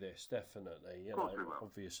get through this definitely. Of course we will.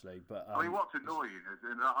 Obviously, but I mean, what's annoying is,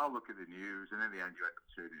 and I'll look at the news, and in the end you end up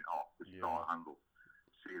turning it off because you can't handle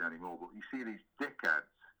see it anymore. But you see these dickheads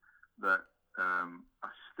that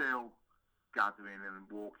are still gathering and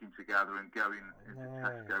walking together and going into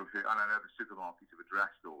Tesco. And I know the supermarkets have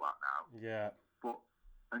addressed all that now. But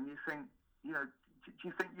and you think, you know, do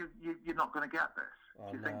you think you're not going to get this?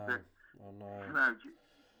 Do you think that? You know,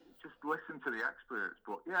 just listen to the experts.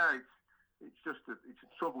 But it's just it's a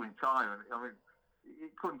troubling time. I mean,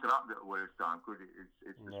 it couldn't have happened at a worse time, could it?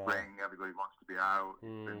 It's the spring. Everybody wants to be out.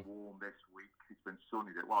 It's been warm this week. It's been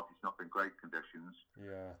sunny. Whilst it's not been great conditions.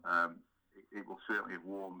 It will certainly have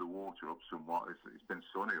warmed the water up somewhat. It's been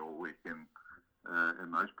sunny all week in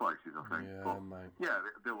most places, I think.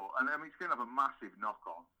 They will. And I mean, it's going to have a massive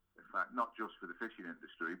knock-on effect, not just for the fishing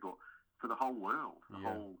industry, but for the whole world.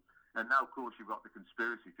 And now, of course, you've got the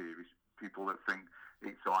conspiracy theorists, people that think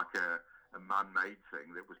it's like a man-made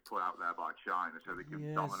thing that was put out there by China so they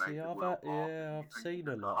can dominate the world. I've seen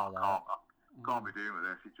a lot of that. Can't be doing with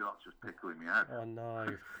this. That's just pickling me head. I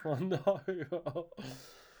know.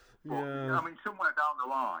 But, I mean, somewhere down the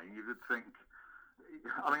line, you would think.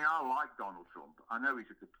 I mean, I like Donald Trump. I know he's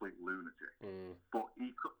a complete lunatic, but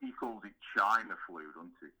he calls it China flu,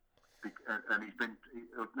 doesn't he? And he's been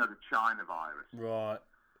the China virus, right?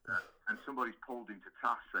 And somebody's pulled him to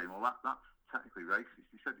task saying, "Well, that's technically racist."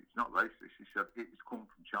 He said it's not racist. He said it's come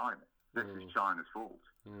from China. this is China's fault,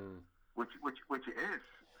 which it is.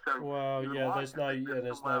 So there's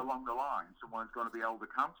somewhere along the line, someone's going to be held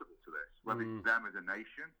accountable to this, whether it's them as a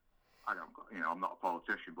nation. I'm not a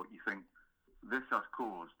politician, but you think this has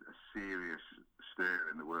caused a serious stir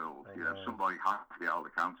in the world. Somebody has to be held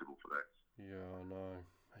accountable for this. Yeah, I know.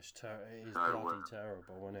 It is bloody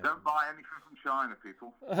terrible, isn't it? Don't buy anything from China,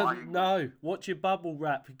 people. No, watch your bubble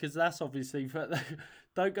wrap, because that's obviously...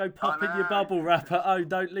 Don't go popping your bubble wrap at home.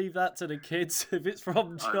 Don't leave that to the kids if it's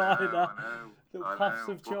from China. I know. Little puffs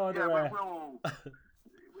of China air.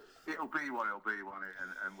 It'll be what it'll be, won't it?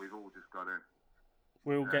 And we've all just got to...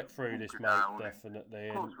 We'll get through this, mate, definitely.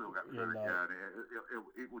 Of course we'll get through it, yeah.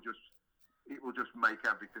 It will just make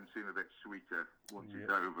everything seem a bit sweeter once it's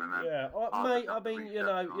over. And then mate, I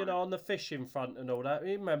mean, on the fishing front and all that,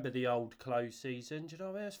 you remember the old close season, do you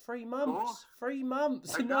know, it's 3 months. 3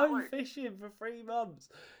 months, exactly. No fishing for 3 months.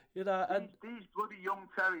 And these bloody young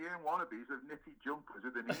terrier wannabes with knitted jumpers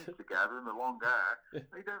with their knees together and the long hair,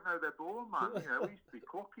 they don't know they're born, man. We used to be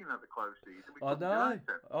cooking at the close season. I know.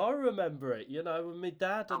 I remember it, with my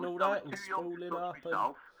dad and all that, and spooling up.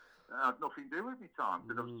 I had nothing to do with my time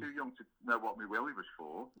because I was too young to know what my willy was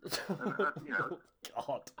for. And,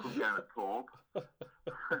 God. Couldn't get a talk.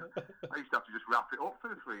 I used to have to just wrap it up for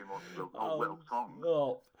the 3 months with little Tong.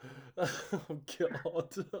 Oh,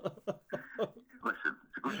 God. Listen,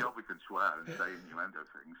 it's a good job we can swear and say innuendo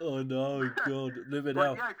things. Oh, no, God. Live it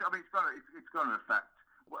Yeah, out. I mean, it's going to affect...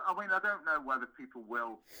 I mean, I don't know whether people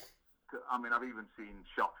will... I mean, I've even seen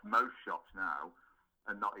most shops now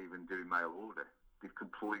are not even doing mail order. They've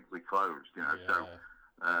completely closed, So,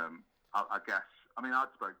 I guess... I mean, I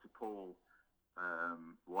spoke to Paul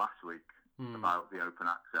last week about the open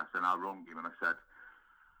access, and I rung him and I said...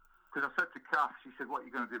 Because I said to Kath, she said, what are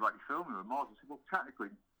you going to do about your filming with Mozza? I said, well, technically,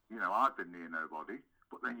 I've been near nobody.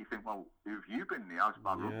 But then you think, well, who have you been near? I was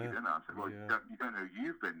about rugby, didn't I? I said, well, you don't know who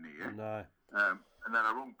you've been near. No. And then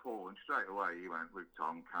I rung Paul, and straight away he went, look,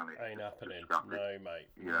 Tom, can it? Ain't happening. No, mate.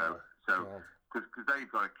 So, because they've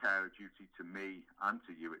got a care duty to me and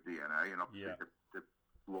to you at DNA, and obviously they're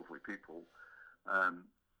lovely people.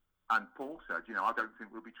 And Paul said, I don't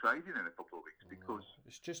think we'll be trading in a couple of weeks because...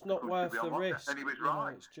 It's just not worth the risk. And he was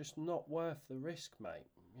right. It's just not worth the risk, mate.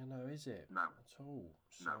 Is it? No. At all.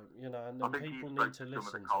 So, no. And then people need to listen to some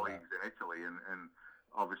of the colleagues in Italy, and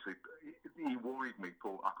obviously he worried me,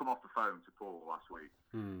 Paul. I come off the phone to Paul last week,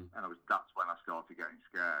 and that's when I started getting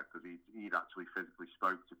scared, because he'd actually physically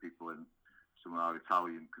spoke to people in some of our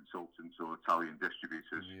Italian consultants or Italian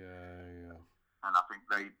distributors. Yeah. And I think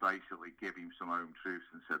they basically give him some home truths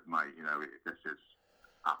and said, mate, this is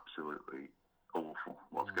absolutely awful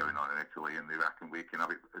what's going on in Italy, and they reckon we can have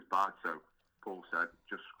it as bad. So Paul said,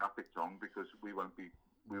 just scrap it, Tong, because we won't be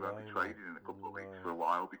trading in a couple of weeks for a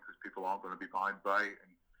while, because people aren't going to be buying bait, and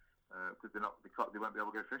because they won't be able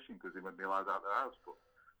to go fishing because they won't be allowed out of their house. But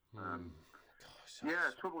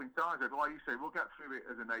troubling times. Like you say, we'll get through it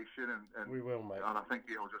as a nation, and we will, mate. And I think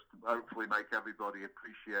it'll just hopefully make everybody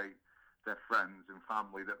appreciate their friends and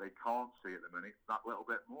family that they can't see at the minute that little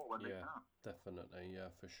bit more when they can. Definitely,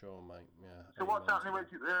 for sure, mate. Yeah. So what's happening with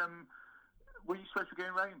you? Were you supposed to be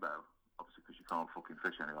getting rainbow? Obviously, because you can't fucking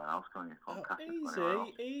fish anywhere else, can you? Can't catch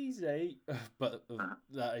Easy. But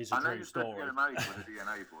that is a true story. I know you're supposed to get America with the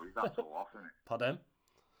DNA, boys. That's all off, isn't it? Pardon?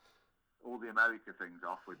 All the America things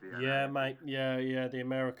off with DNA. Yeah, mate. Yeah. The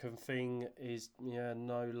American thing is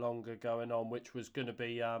no longer going on, which was going to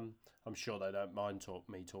be. I'm sure they don't mind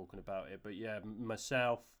me talking about it, but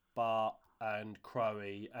myself, Bart, and Crowe,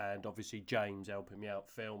 and obviously James helping me out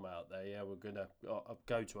film out there. Yeah, we're gonna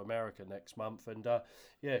go to America next month and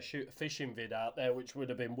shoot a fishing vid out there, which would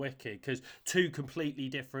have been wicked, because 2 completely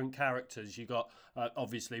different characters. You got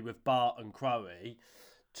obviously with Bart and Crowe,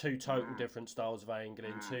 2 total different styles of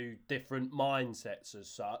angling, 2 different mindsets as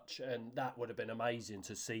such, and that would have been amazing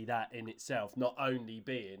to see that in itself. Not only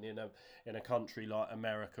being in a country like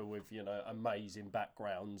America with amazing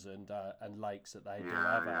backgrounds and lakes that they do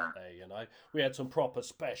have out there. We had some proper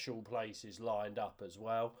special places lined up as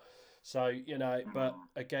well. So but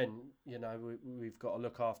again, we've got to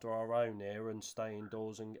look after our own here and stay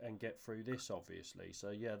indoors and get through this, obviously.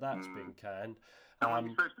 So that's been canned. And were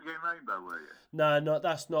you supposed to get rainbow, were you? No,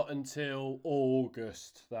 that's not until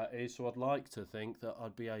August, that is. So I'd like to think that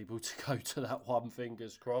I'd be able to go to that one,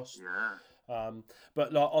 fingers crossed. Yeah.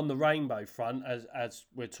 But like on the rainbow front, as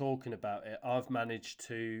we're talking about it, I've managed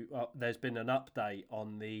to. There's been an update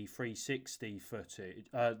on the 360 footage,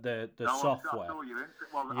 the software. I saw you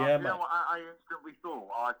I instantly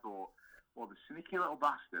thought Well, the sneaky little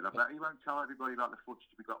bastard. I bet he won't tell everybody about the footage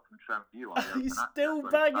we got from Trent View. On the He's open still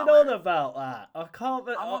access, banging on about that. I can't.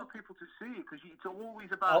 I want people to see it because it's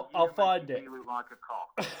always about I'll find making me look like a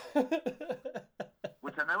cock.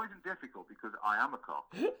 Which I know isn't difficult because I am a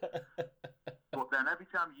cock. But then every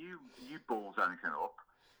time you balls anything up,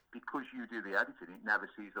 because you do the editing, it never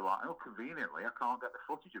sees the light. Oh, conveniently, I can't get the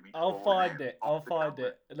footage of me. I'll find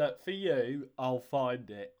it. Look, for you, I'll find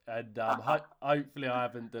it, and hopefully I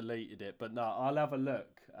haven't deleted it. But no, I'll have a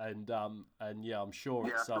look, and yeah, I'm sure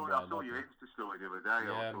it's somewhere. I saw your Insta story the other day.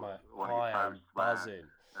 Yeah, mate, I am buzzing.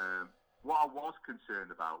 What I was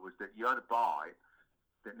concerned about was that you had a bite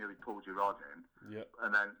that nearly pulled your rod in. Yep.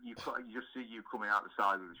 And then you just see you coming out the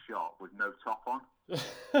side of the shop with no top on.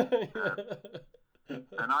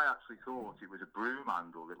 And I actually thought it was a broom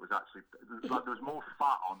handle that was actually, like there was more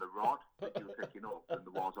fat on the rod that you were picking up than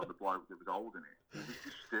there was on the bloke that was holding it. It was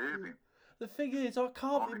disturbing. The thing is, I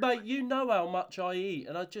can't, mate, you know how much I eat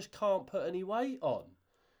and I just can't put any weight on.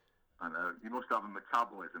 I know. You must have a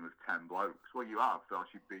metabolism of 10 blokes. Well, you have, so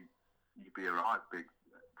you'd be a right big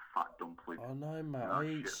fat dumpling. I know, mate. I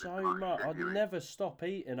eat so much. I'd never stop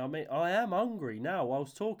eating. I mean, I am hungry now. I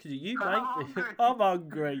was talking to you, mate. I'm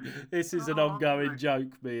hungry. This is an ongoing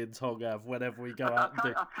joke me and Tong have whenever we go out and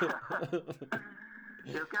do.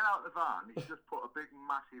 He'll get out of the van. He's just put a big,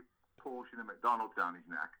 massive portion of McDonald's down his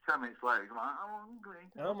neck. 10 minutes later, he's like, I'm hungry.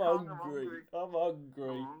 I'm hungry.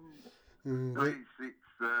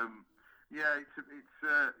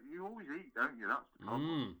 You always eat, don't you? That's the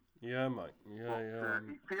problem. Yeah, mate. Yeah.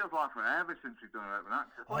 It feels like forever since we've done open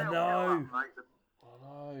access. I know. I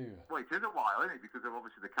know. Well, it is a while, isn't it? Because of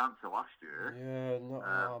obviously the cancer last year. Yeah,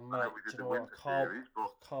 mate. Do you know what? I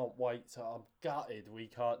can't wait. I'm gutted. We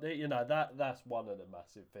can't. You know that's one of the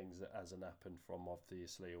massive things that hasn't happened from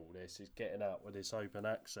obviously all this is getting out with this open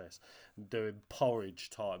access and doing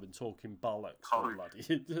porridge time and talking bollocks.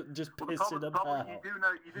 Bloody, just pissing about.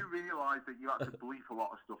 You do realise that you had to bleep a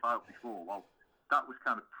lot of stuff out before. Well, that was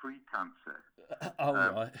kind of pre-cancer. Oh,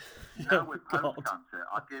 right. Now with post-cancer,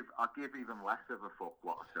 I give even less of a fuck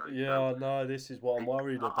what I say. Yeah, no, this is what I'm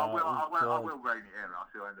worried about. I will rein it in. I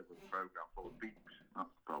still end up with a programme full of beeps. That's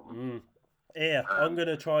the problem. Yeah, I'm going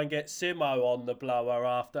to try and get Simo on the blower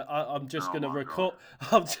after. I'm just going to record.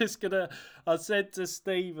 God. I said to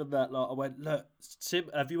Stephen that, like, I went, look,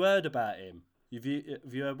 have you heard about him? Have you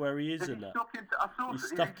heard where he is in that? He's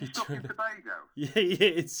stuck in Tobago. Yeah, he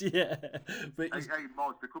is, yeah. But hey,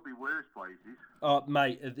 Moz, there could be worse places. Oh,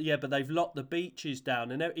 mate, yeah, but they've locked the beaches down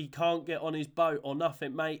and he can't get on his boat or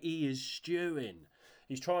nothing, mate. He is stewing.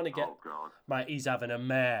 He's trying to get... Oh, God. Mate, he's having a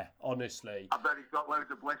mare, honestly. I bet he's got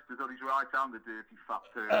loads of blisters on his right hand, the dirty fat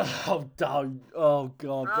turd. Oh, don't. Oh,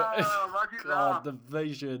 God. No, God, the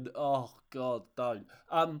vision. Oh, God, don't.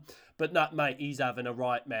 But no, mate, he's having a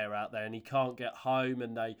right mare out there and he can't get home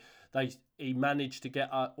and he managed to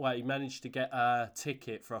get a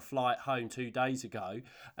ticket for a flight home 2 days ago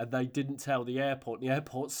and they didn't tell the airport and the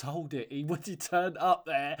airport sold it. He turned up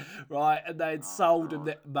there, right, and they had sold him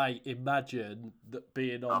that. Mate, imagine that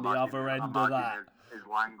being on the other end of that. His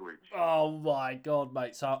language. Oh my God,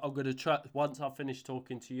 mate. So I'm going to try, once I finish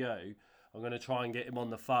talking to you, I'm going to try and get him on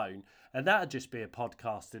the phone. And that'd just be a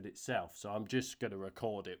podcast in itself. So I'm just going to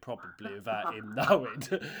record it probably without him knowing.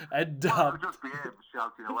 And it'll just be him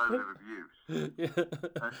shouting a load of abuse.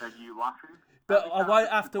 And you laughing. But I won't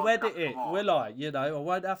have to edit it, will I? You know, I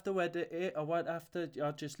won't have to edit it. I won't have to.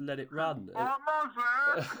 I'll just let it run. Oh,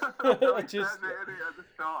 Mozza! Just at the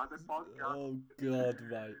start of the podcast. Oh, God,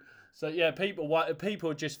 mate. So, yeah,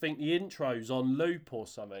 people just think the intro's on loop or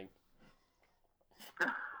something.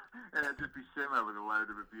 And it'd just be Simo with a load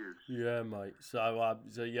of abuse. Yeah, mate.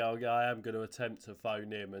 So yeah, I am going to attempt to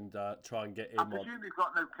phone him and try and get him on. I presume you've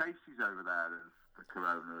got no cases over there of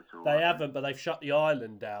corona at all. They haven't, but they've shut the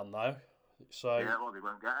island down, though. So yeah, well, they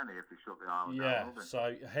won't get any if they shut the island down. Yeah,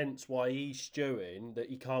 so hence why he's stewing that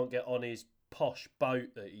he can't get on his posh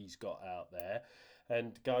boat that he's got out there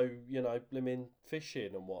and go, you know, blimmin'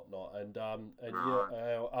 fishing and whatnot. And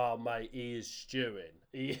right. Oh, mate, he is stewing.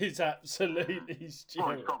 He is absolutely stewing.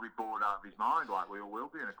 Well, he's probably bored out of his mind, like we all will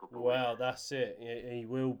be in a couple of weeks. Well, that's it. He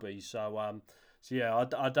will be. So yeah,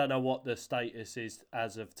 I don't know what the status is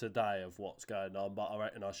as of today of what's going on, but I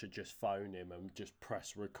reckon I should just phone him and just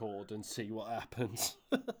press record and see what happens.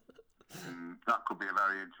 That could be a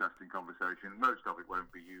very interesting conversation. Most of it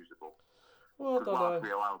won't be usable. Well, I don't know.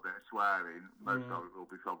 We allow a bit of swearing, most of it will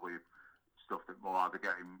be probably stuff that will either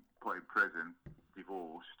get him put in prison,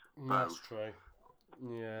 divorced. That's true.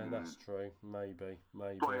 Yeah, that's true. Maybe.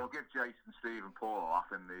 But he'll give Jason, Steve, and Paul a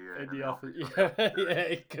laugh in the office. Yeah,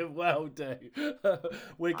 he could well do.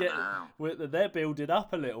 They're building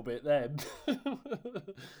up a little bit then.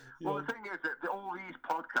 Well, the thing is that all these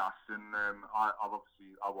podcasts, and I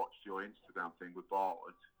watched your Instagram thing with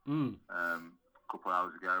Bartlett a couple of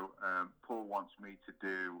hours ago. Paul wants me to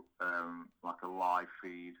do like a live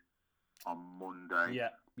feed on Monday.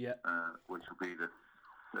 Yeah. Which will be the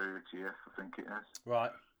 30th, I think it is.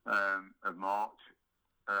 Right. Of March.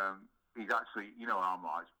 He's actually, I'm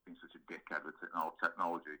like being such a dickhead with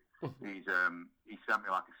technology. He sent me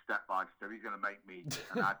like a step by step. He's going to make me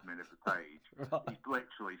an admin of the page. Right. He's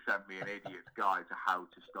literally sent me an idiot's guide to how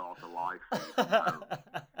to start a live feed.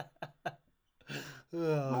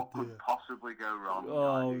 What could possibly go wrong?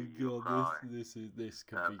 Oh God, this could be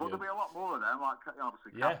but good. There'll be a lot more of them. Like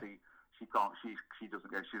obviously, Kathy, she can't. She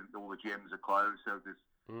doesn't go. All the gyms are closed, so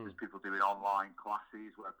there's people doing online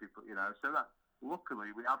classes where people, So that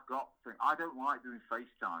luckily we have got. I don't like doing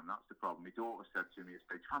FaceTime. That's the problem. My daughter said to me, "It's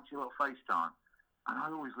fancy a little FaceTime," and I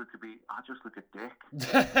always look a dick.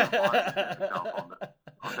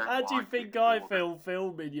 How do you think I feel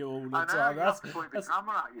filming you all the time? You have to point the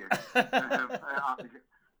camera at you.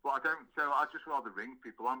 But I don't. So I just rather ring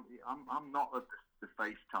people. I'm not at the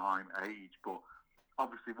FaceTime age, but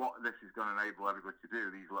obviously what this is going to enable everybody to do,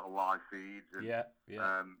 these little live feeds.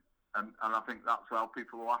 And, and I think that's how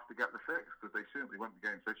people will have to get the fix, because they certainly won't be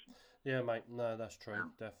going fishing. Yeah, mate. No, that's true.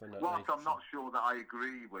 Definitely. Whilst I'm not sure that I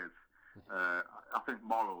agree with. I think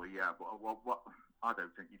morally, but I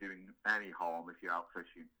don't think you're doing any harm if you're out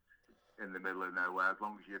fishing in the middle of nowhere, as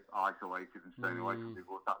long as you're isolated and staying away from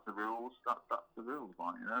people. That's the rules. That's the rules,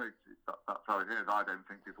 like, that's how it is. I don't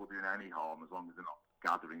think people are doing any harm as long as they're not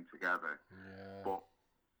gathering together. Yeah. But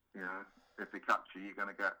if they catch you, you're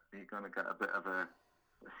going to get a bit of a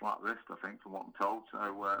slap wrist, I think, from what I'm told. So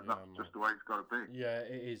that's just the way it's got to be. Yeah,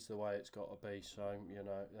 it is the way it's got to be. So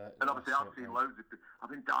and obviously, I've seen loads of.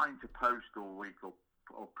 I've been dying to post all week or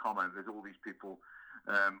comment. There's all these people.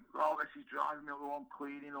 This is driving me. I'm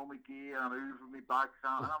cleaning all my gear. I'm hoovering my bags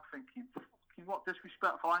out, and I'm thinking, what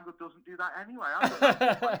disrespectful angle doesn't do that anyway? I've been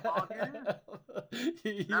 25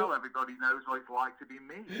 years. Now everybody knows what it's like to be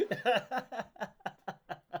me.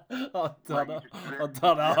 I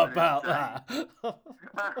don't know about that.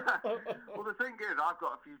 Well, the thing is, I've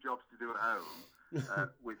got a few jobs to do at home,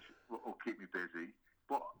 which will keep me busy.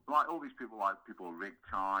 But like all these people, rig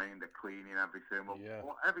tying, they're cleaning everything.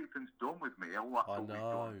 Well, everything's done with me. All that's all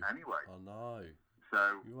done anyway. I know.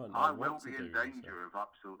 So I will be in danger of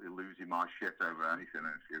absolutely losing my shit over anything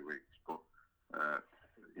in a few weeks. But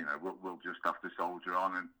we'll just have to soldier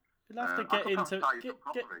on and. You'll have to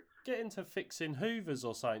get into fixing hoovers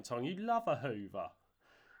or something, Tong. You love a hoover.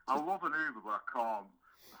 I love an hoover, but I can't.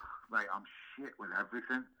 Mate, I'm shit with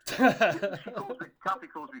everything. Kathy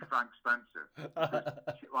calls me Frank Spencer.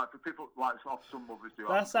 For people, some mothers do.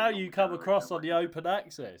 That's how you come across on the open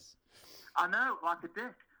access. I know, like a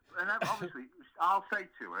dick. And then obviously, I'll say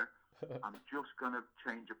to her, I'm just going to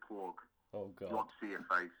change a plug. Oh, God. You want to see her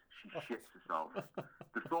face? She shits herself.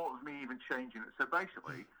 The thought of me even changing it. So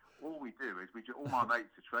basically, all we do is all my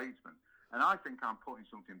mates are tradesmen, and I think I'm putting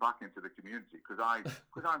something back into the community because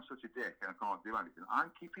I'm such a dick and I can't do anything.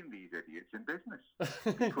 I'm keeping these idiots in business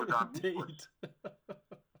because I'm useless.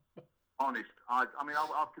 Honest, I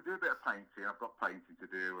could do a bit of painting. I've got painting to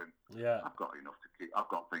do, and I've got enough to keep.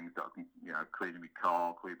 I've got things that I can, cleaning my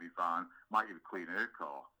car, cleaning my van, might even clean her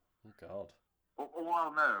car. Oh God. All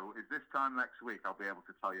I'll know is this time next week I'll be able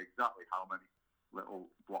to tell you exactly how many little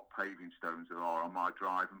block paving stones there are on my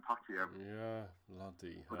drive and patio. Yeah,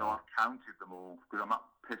 bloody hell. But I've counted them all because I'm that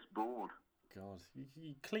piss bored. God,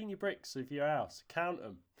 you clean your bricks of your house. Count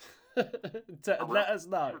them. Let us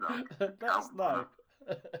know. Let us know.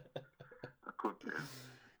 I could do.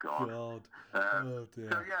 God. Oh dear.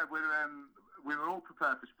 So yeah, we were all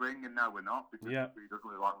prepared for spring, and now we're not because we doesn't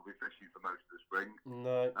look like we'll be fishing for most of the spring.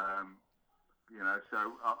 No. So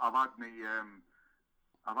I've had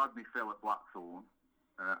me fill at Blackthorn.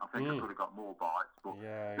 I think I could have got more bites, but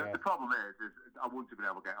the problem is I wouldn't have been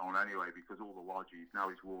able to get on anyway because all the lodges now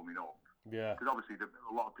it's warming up. Yeah. Because obviously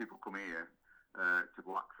a lot of people come here to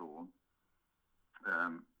Blackthorn,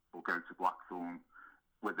 or go to Blackthorn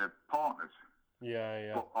with their partners.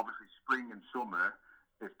 Yeah. But obviously spring and summer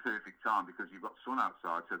is perfect time because you've got sun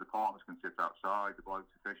outside, so the partners can sit outside, the blokes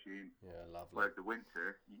are fishing. Yeah, lovely. Whereas the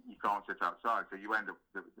winter, you can't sit outside, so you end up,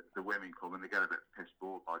 the women come and they get a bit pissed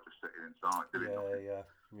bored by just sitting inside doing nothing.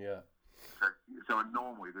 Yeah. So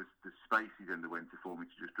normally there's spaces in the winter for me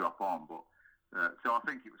to just drop on, but so I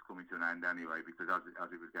think it was coming to an end anyway because as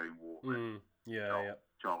it was getting warmer,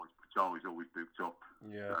 Charles Charlie's always booked up.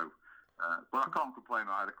 Yeah. So, but I can't complain.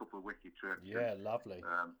 I had a couple of wicked trips. Yeah, lovely.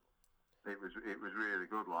 It was really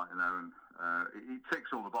good, like, you know, and it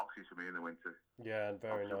ticks all the boxes for me in the winter. Yeah, and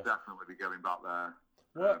very nice. I'll definitely be going back there.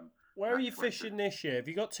 Where are you fishing this year? Have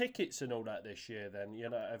you got tickets and all that this year? Then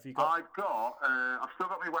have you got? I've still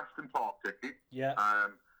got my Western Park ticket. Yeah.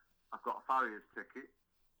 I've got a Farriers ticket.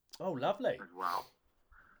 Oh, lovely. As well.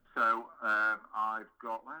 So I've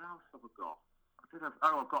got. Where else have I got?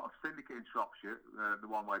 I've got a syndicate in Shropshire, the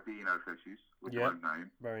one where Dino fishes, which I won't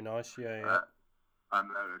name. Very nice. Yeah. And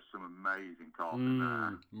there's some amazing carp in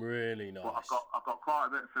there. Really nice. But I've got quite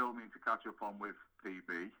a bit of filming to catch up on with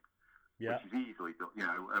PB, which is easily done, you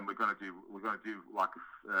know. And we're going to do like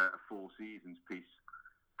a 4 seasons piece,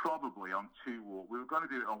 probably on 2 water. We were going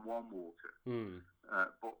to do it on 1 water,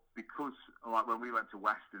 but because like when we went to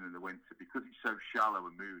Western in the winter, because it's so shallow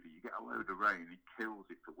and moody, you get a load of rain, it kills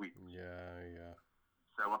it for weeks. Yeah.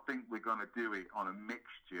 So I think we're going to do it on a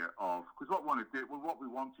mixture of, because what we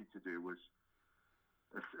wanted to do was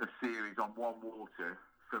a series on 1 water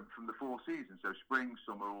from the 4 seasons, so spring,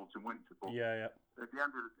 summer, autumn, winter. But at the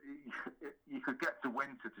end of you could get to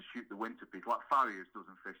winter to shoot the winter piece. Like Farriers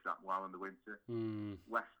doesn't fish that well in the winter.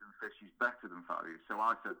 Western fishes better than Farriers. So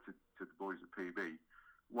I said to the boys at PB,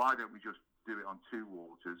 why don't we just do it on 2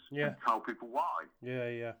 waters and tell people why?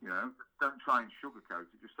 Yeah. You know, don't try and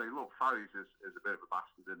sugarcoat it. Just say, look, Farriers is a bit of a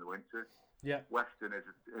bastard in the winter. Yeah. Western is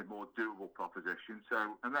a more doable proposition.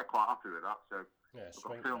 So, and they're quite happy with that. So. Yeah, I've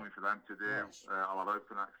got filming for them to do. Nice. I'll have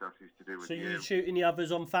open accesses to do with you. So you're shooting the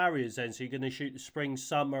others on Farriers then? So you're going to shoot the spring,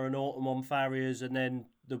 summer and autumn on Farriers and then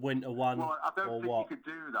the winter one? Well, I don't think you could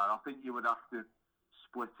do that. I think you would have to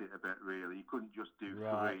split it a bit, really. You couldn't just do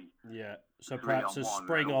 3. Yeah, so perhaps a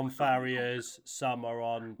spring on Farriers, summer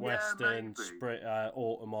on Western,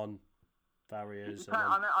 autumn on Farriers.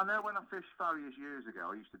 I know when I fished Farriers years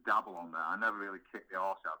ago, I used to dabble on there. I never really kicked the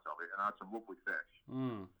arse out of it, and I had some lovely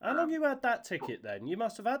fish. How long you had that ticket then? You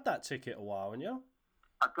must have had that ticket a while, haven't you?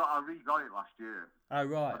 I re-got it last year. Oh,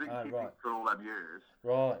 right. I didn't keep it for all them years.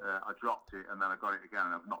 Right. I dropped it, and then I got it again,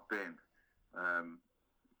 and I've not been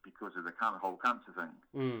because of the whole cancer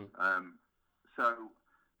thing. So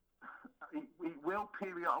it will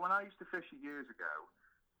period. When I used to fish it years ago,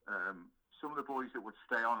 some of the boys that would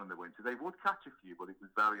stay on in the winter, they would catch a few, but it was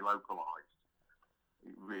very localised.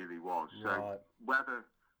 It really was. So whether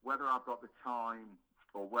I've got the time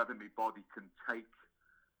or whether my body can take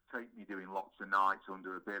me doing lots of nights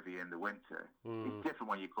under a bivvy in the winter, it's different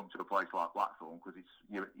when you come to a place like Blackthorn because it's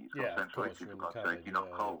got central heating, for God's sake, you're not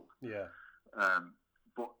cold. Yeah.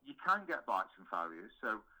 But you can get bites from Farriers,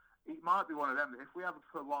 so it might be one of them that if we have a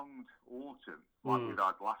prolonged autumn like we've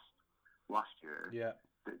had last year,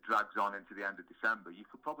 that drags on into the end of December, you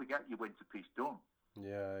could probably get your winter piece done.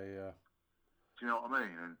 Yeah. Do you know what I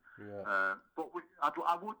mean? And, but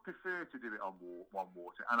I would prefer to do it on 1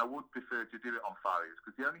 water, and I would prefer to do it on Farriers,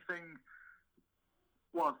 because the only thing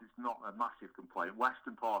was, it's not a massive complaint.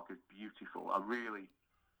 Western Park is beautiful. I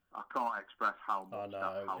can't express how much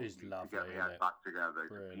that helps me to get my head back together.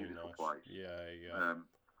 It's a beautiful place. Yeah.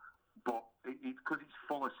 But because it's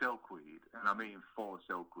full of silkweed, and I mean full of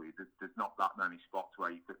silkweed, there's not that many spots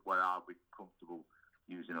where I'll be comfortable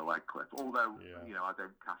using a leg clip. Although, you know, I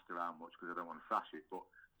don't cast around much because I don't want to thrash it. But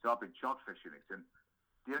so I've been chod fishing it, and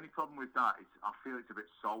the only problem with that is I feel it's a bit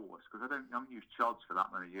soulless because I haven't used chods for that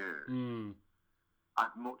many years.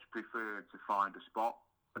 I'd much prefer to find a spot.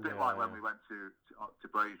 A bit like when we went to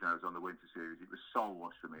Brasenose on the winter series, it was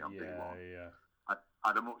soulless for me on B1.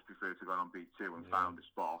 I'd have much preferred to go on B2 and found a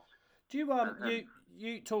spot. Do you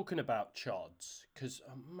you talking about chods? Because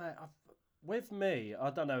with me, I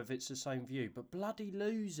don't know if it's the same view, but bloody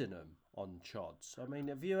losing them on chods. I mean,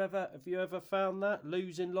 have you ever found that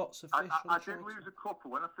losing lots of fish? I did lose a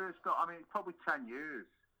couple when I first got. I mean, it's probably 10 years.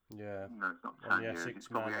 Yeah. No, it's not 10 years. It's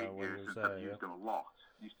probably 8 years since I've used them a lot.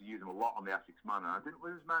 Used to use them a lot on the Essex Manor. I didn't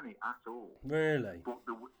lose many at all. Really? But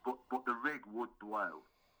the rig would blow.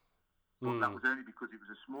 But that was only because it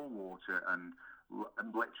was a small water and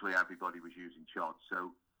literally everybody was using chods,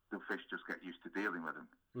 so the fish just get used to dealing with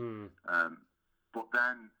them. But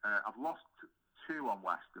then I've lost 2 on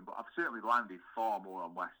Western, but I've certainly landed far more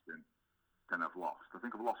on Western than I've lost. I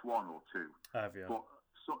think I've lost 1 or 2. Have you? But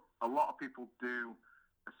a lot of people do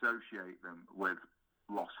associate them with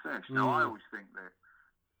lost fish. Now, I always think that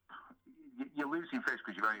you're losing fish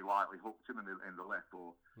because you've only lightly hooked them in the lip.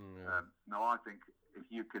 Or no, I think if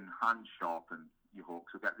you can hand sharpen your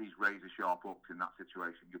hooks or get these razor sharp hooks in that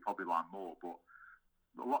situation, you'll probably land more. But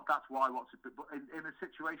that's why lots of people, in a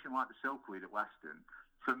situation like the silkweed at Western,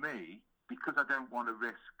 for me, because I don't want to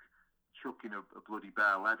risk chucking a bloody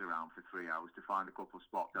bare lead around for 3 hours to find a couple of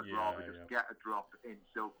spots. I'd rather just get a drop in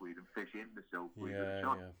silkweed and fish in the silkweed with a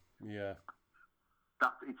shot.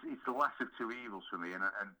 It's the less of two evils for me. And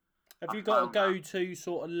have you got a go-to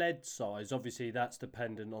sort of lead size? Obviously, that's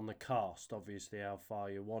dependent on the cast. Obviously, how far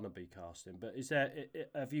you want to be casting. But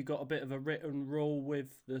have you got a bit of a written rule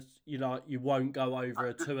with this? You won't go over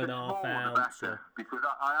a 2.5 ounce. Because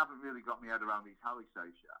I haven't really got my head around these Halley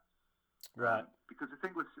safes yet. Right. Because the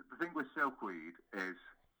thing with silkweed is,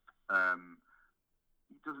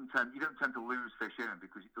 you don't tend to lose fish in it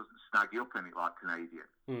because it doesn't snag you up in it like Canadian.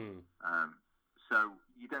 So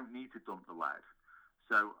you don't need to dump the lead.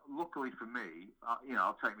 So luckily for me,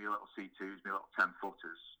 I'll take my little C2s, my little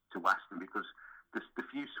 10-footers to Western because the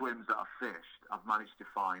few swims that I've fished, I've managed to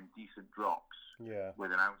find decent drops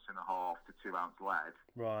with 1.5 ounce to 2 ounce lead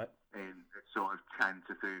in sort of 10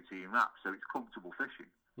 to 13 wraps. So it's comfortable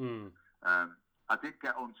fishing. I did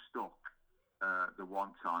get unstuck the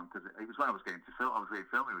one time because it was when I was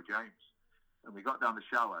filming with James, and we got down the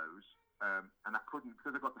shallows, and I couldn't,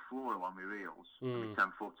 because I got the floral on my reels, my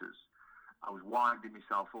 10-footers. I was winding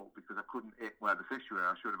myself up because I couldn't hit where the fish were.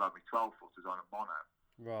 I should have had my 12-footers on a mono.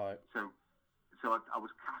 Right. So I was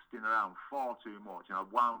casting around far too much, and I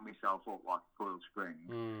wound myself up like a coiled spring,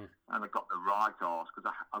 and I got the right arse because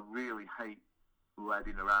I really hate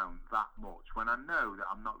leading around that much when I know that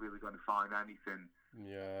I'm not really going to find anything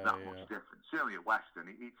that much different. Certainly at Western,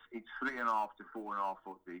 it's 3.5 to 4.5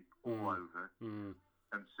 foot deep all over, and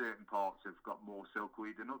certain parts have got more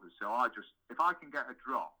silkweed than others. So if I can get a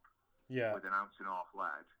drop with 1.5 ounce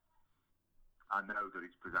lead, I know that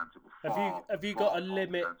it's presentable. Have you got a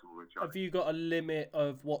limit? Have you got a limit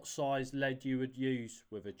of what size lead you would use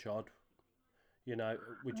with a chod?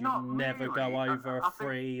 Would you never go over a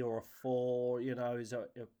 3 or a 4?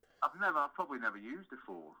 I've probably never used a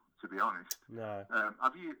 4, to be honest. No.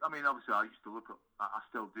 Obviously, I used to look at. I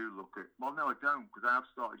still do look at. Well, no, I don't, because I have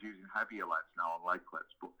started using heavier leads now on lake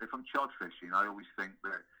clips. But if I'm chod fishing, I always think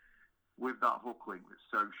that with that hook link that's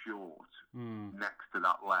so short next to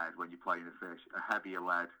that lead when you're playing a fish, a heavier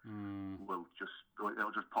lead will just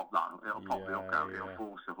pop that. It'll pop the hook out. It'll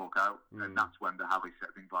force the hook out, and that's when the Halley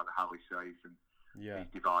set things like the Halley safe and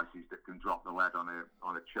these devices that can drop the lead on a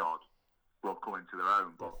chod will come into their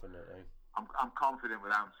own. But definitely, I'm confident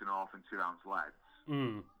with 1.5 ounce and 2 ounce leads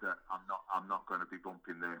that I'm not going to be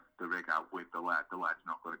bumping the rig out with the lead. The lead's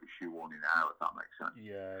not going to be shoehorning it out, if that makes sense.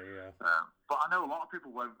 Yeah. But I know a lot of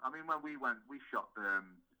people won't. I mean, when we shot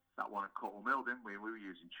that one at Cuttle Mill, didn't we? We were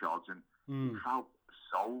using chods, and it felt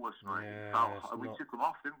soulless, mate. We took them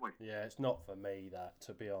off, didn't we? Yeah, it's not for me, that,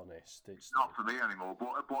 to be honest. It's not for me anymore.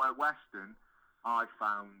 But at Western, I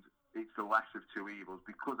found it's the less of two evils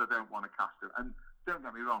because I don't want to cast it. And don't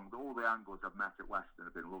get me wrong, all the anglers I've met at Western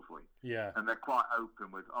have been lovely. Yeah. And they're quite open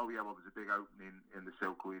with, there's a big opening in the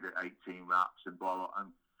silkweed at 18 wraps and blah, blah. And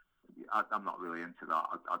I'm not really into that.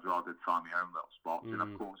 I'd rather find my own little spots. And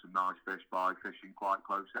I've caught some nice fish by fishing quite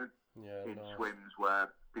close in swims where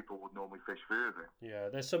people would normally fish further. Yeah,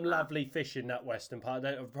 there's some lovely fish in that Western part.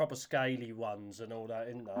 They're proper scaly ones and all that,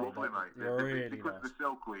 isn't they? Lovely, mate. They're really because nice. The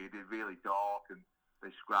silkweed is really dark and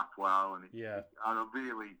they scrap well. And it's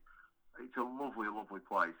a lovely, lovely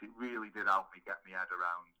place. It really did help me get my head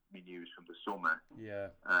around my news from the summer.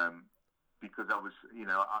 Yeah. Because I was,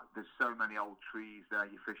 there's so many old trees there.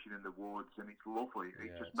 You're fishing in the woods, and it's lovely.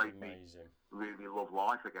 It just made me really love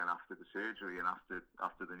life again after the surgery and after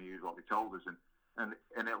the news what they told us, and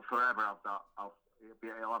it'll forever have that.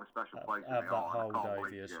 It'll have a special place in my heart. Have that hold over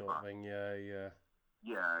you, sort of thing. Yeah.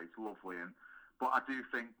 Yeah, it's lovely, but I do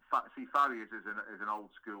think Farriers is an old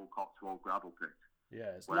school Cotswold gravel pit.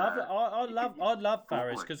 Yeah, it's lovely. I love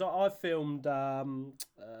Farriers because I filmed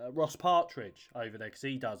Ross Partridge over there because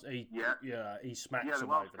he smacks them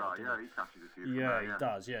over there. He catches a few. Yeah, he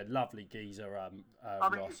does. Yeah, lovely geezer. Ross.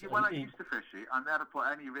 When I used to fish it, I never put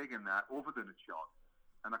any rig in there other than a chod,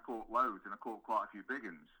 and I caught loads, and I caught quite a few big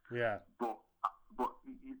uns. Yeah, but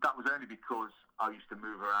that was only because I used to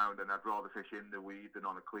move around, and I'd rather fish in the weed than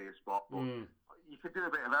on a clear spot. But you could do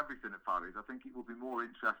a bit of everything at Farriers. I think it would be more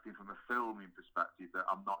interesting from a filming perspective that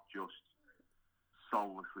I'm not just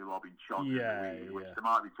soullessly lobbing chods in the weed, which there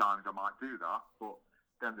might be times I might do that, but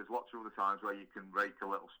then there's lots of other times where you can rake a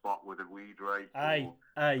little spot with a weed rake. Hey,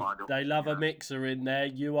 they love a mixer in there.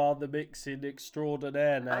 You are the mixing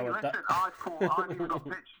extraordinaire now. Hey, listen, I've even got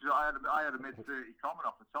pictures. I had a mid-30 common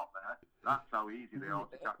off the top there. That's how easy they are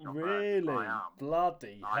to catch off there. Really?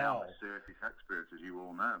 Bloody hell. I am a surface expert, as you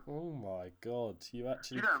all know. Oh my God, you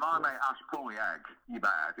actually... My mate Ash Cully Egg, you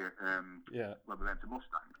better, when we went to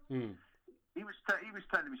Mustang. He was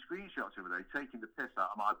sending me screenshots the other day, taking the piss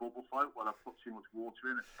out of my bubble float while I put too much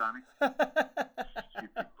water in at Stanny.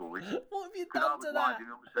 Stupid boy. What have you done to that?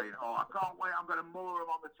 Because I was winding up saying, I can't wait, I'm going to moor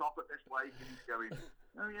him on the top of this lake. And he's going,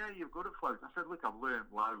 oh yeah, you're good at floats. I said, look, I've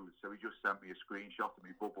learned loads. So he just sent me a screenshot of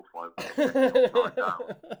me bubble float upside down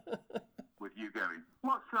with you going,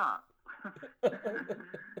 what's that?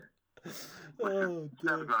 It's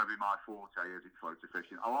never going to be my forte, is it, photo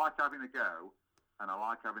fishing? I like having a go, and I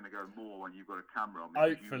like having a go more when you've got a camera on me.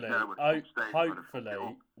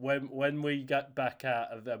 Hopefully, when we get back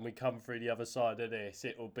out of and we come through the other side of this,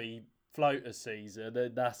 it will be floater season,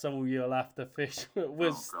 and that's all you'll have to fish.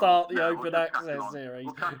 We'll start the open access series.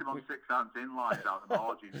 We'll catch them on 6 ounce inlines out the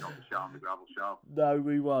margins, not the sharp, the gravel sharp. No,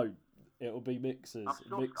 we won't. It'll be mixers,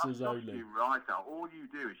 mixers I've only. You right out. All you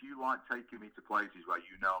do is you like taking me to places where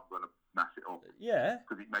you know I'm going to mess it up. Yeah.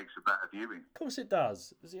 Because it makes a better viewing. Of course it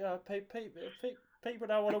does. You know, people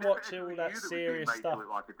don't want to watch all that serious stuff. You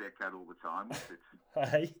look like a dickhead all the time, wouldn't it?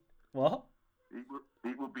 Hey, what?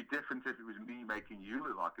 It would be different if it was me making you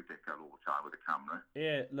look like a dickhead all the time with a camera.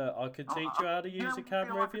 Yeah, look, I could teach you how to use a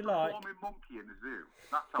camera if you like. I'm a monkey in the zoo.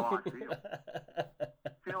 That's how I feel. I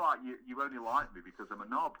feel like you only like me because I'm a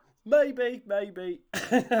knob. Maybe.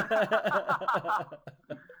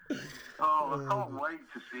 I can't wait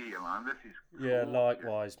to see you, man. This is cool. Yeah,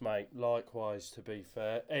 likewise, mate. Likewise, to be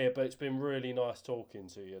fair. Yeah, but it's been really nice talking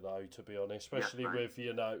to you, though, to be honest. Especially with,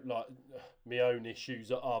 like, my own issues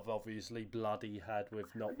that I've obviously bloody had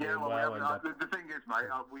with not being well. The thing is, mate,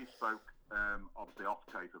 we spoke, obviously, off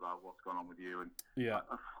tape about what's gone on with you. And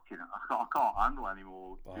I can't handle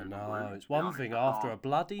anymore. I know. It's one thing after a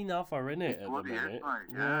bloody another, innit, at the minute?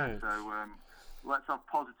 Yeah. So, let's have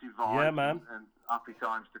positive vibes. Yeah, man. And happy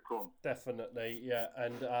times to come. Definitely, yeah.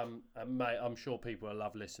 And mate, I'm sure people will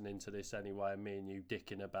love listening to this anyway, and me and you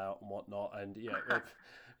dicking about and whatnot. And yeah,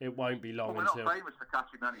 it won't be long until. We're not famous for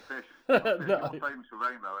catching many fish. You're famous for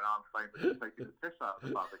rainbow, and I'm famous for taking the piss out of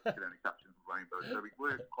the fact that you can only catch them for rainbow. So it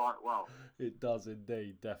works quite well. It does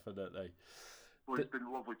indeed, definitely. Well, it's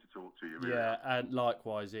been lovely to talk to you. Really. Yeah, and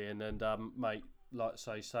likewise, Ian. And mate, like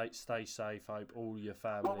I say, stay safe. Hope all your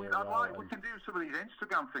family are well. We can do some of these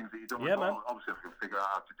Instagram things that you've done. Yeah, man. Obviously, I can figure out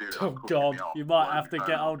how to do that. Oh God, you might have to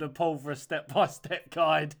get hold of Paul for a step-by-step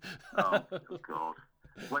guide. Oh God.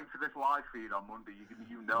 Wait for this live feed on Monday.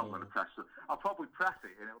 You know I'm going to press it. I'll probably press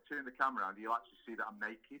it and it'll turn the camera on and you'll actually see that I'm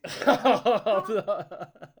naked.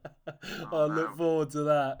 I look forward to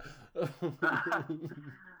that.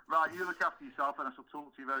 Right, you look after yourself and I shall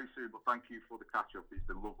talk to you very soon. But thank you for the catch-up. It's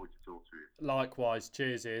been lovely to talk to you. Likewise.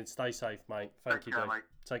 Cheers, Ian. Stay safe, mate. Thank you, mate.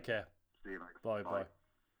 Take care. See you, mate. Bye.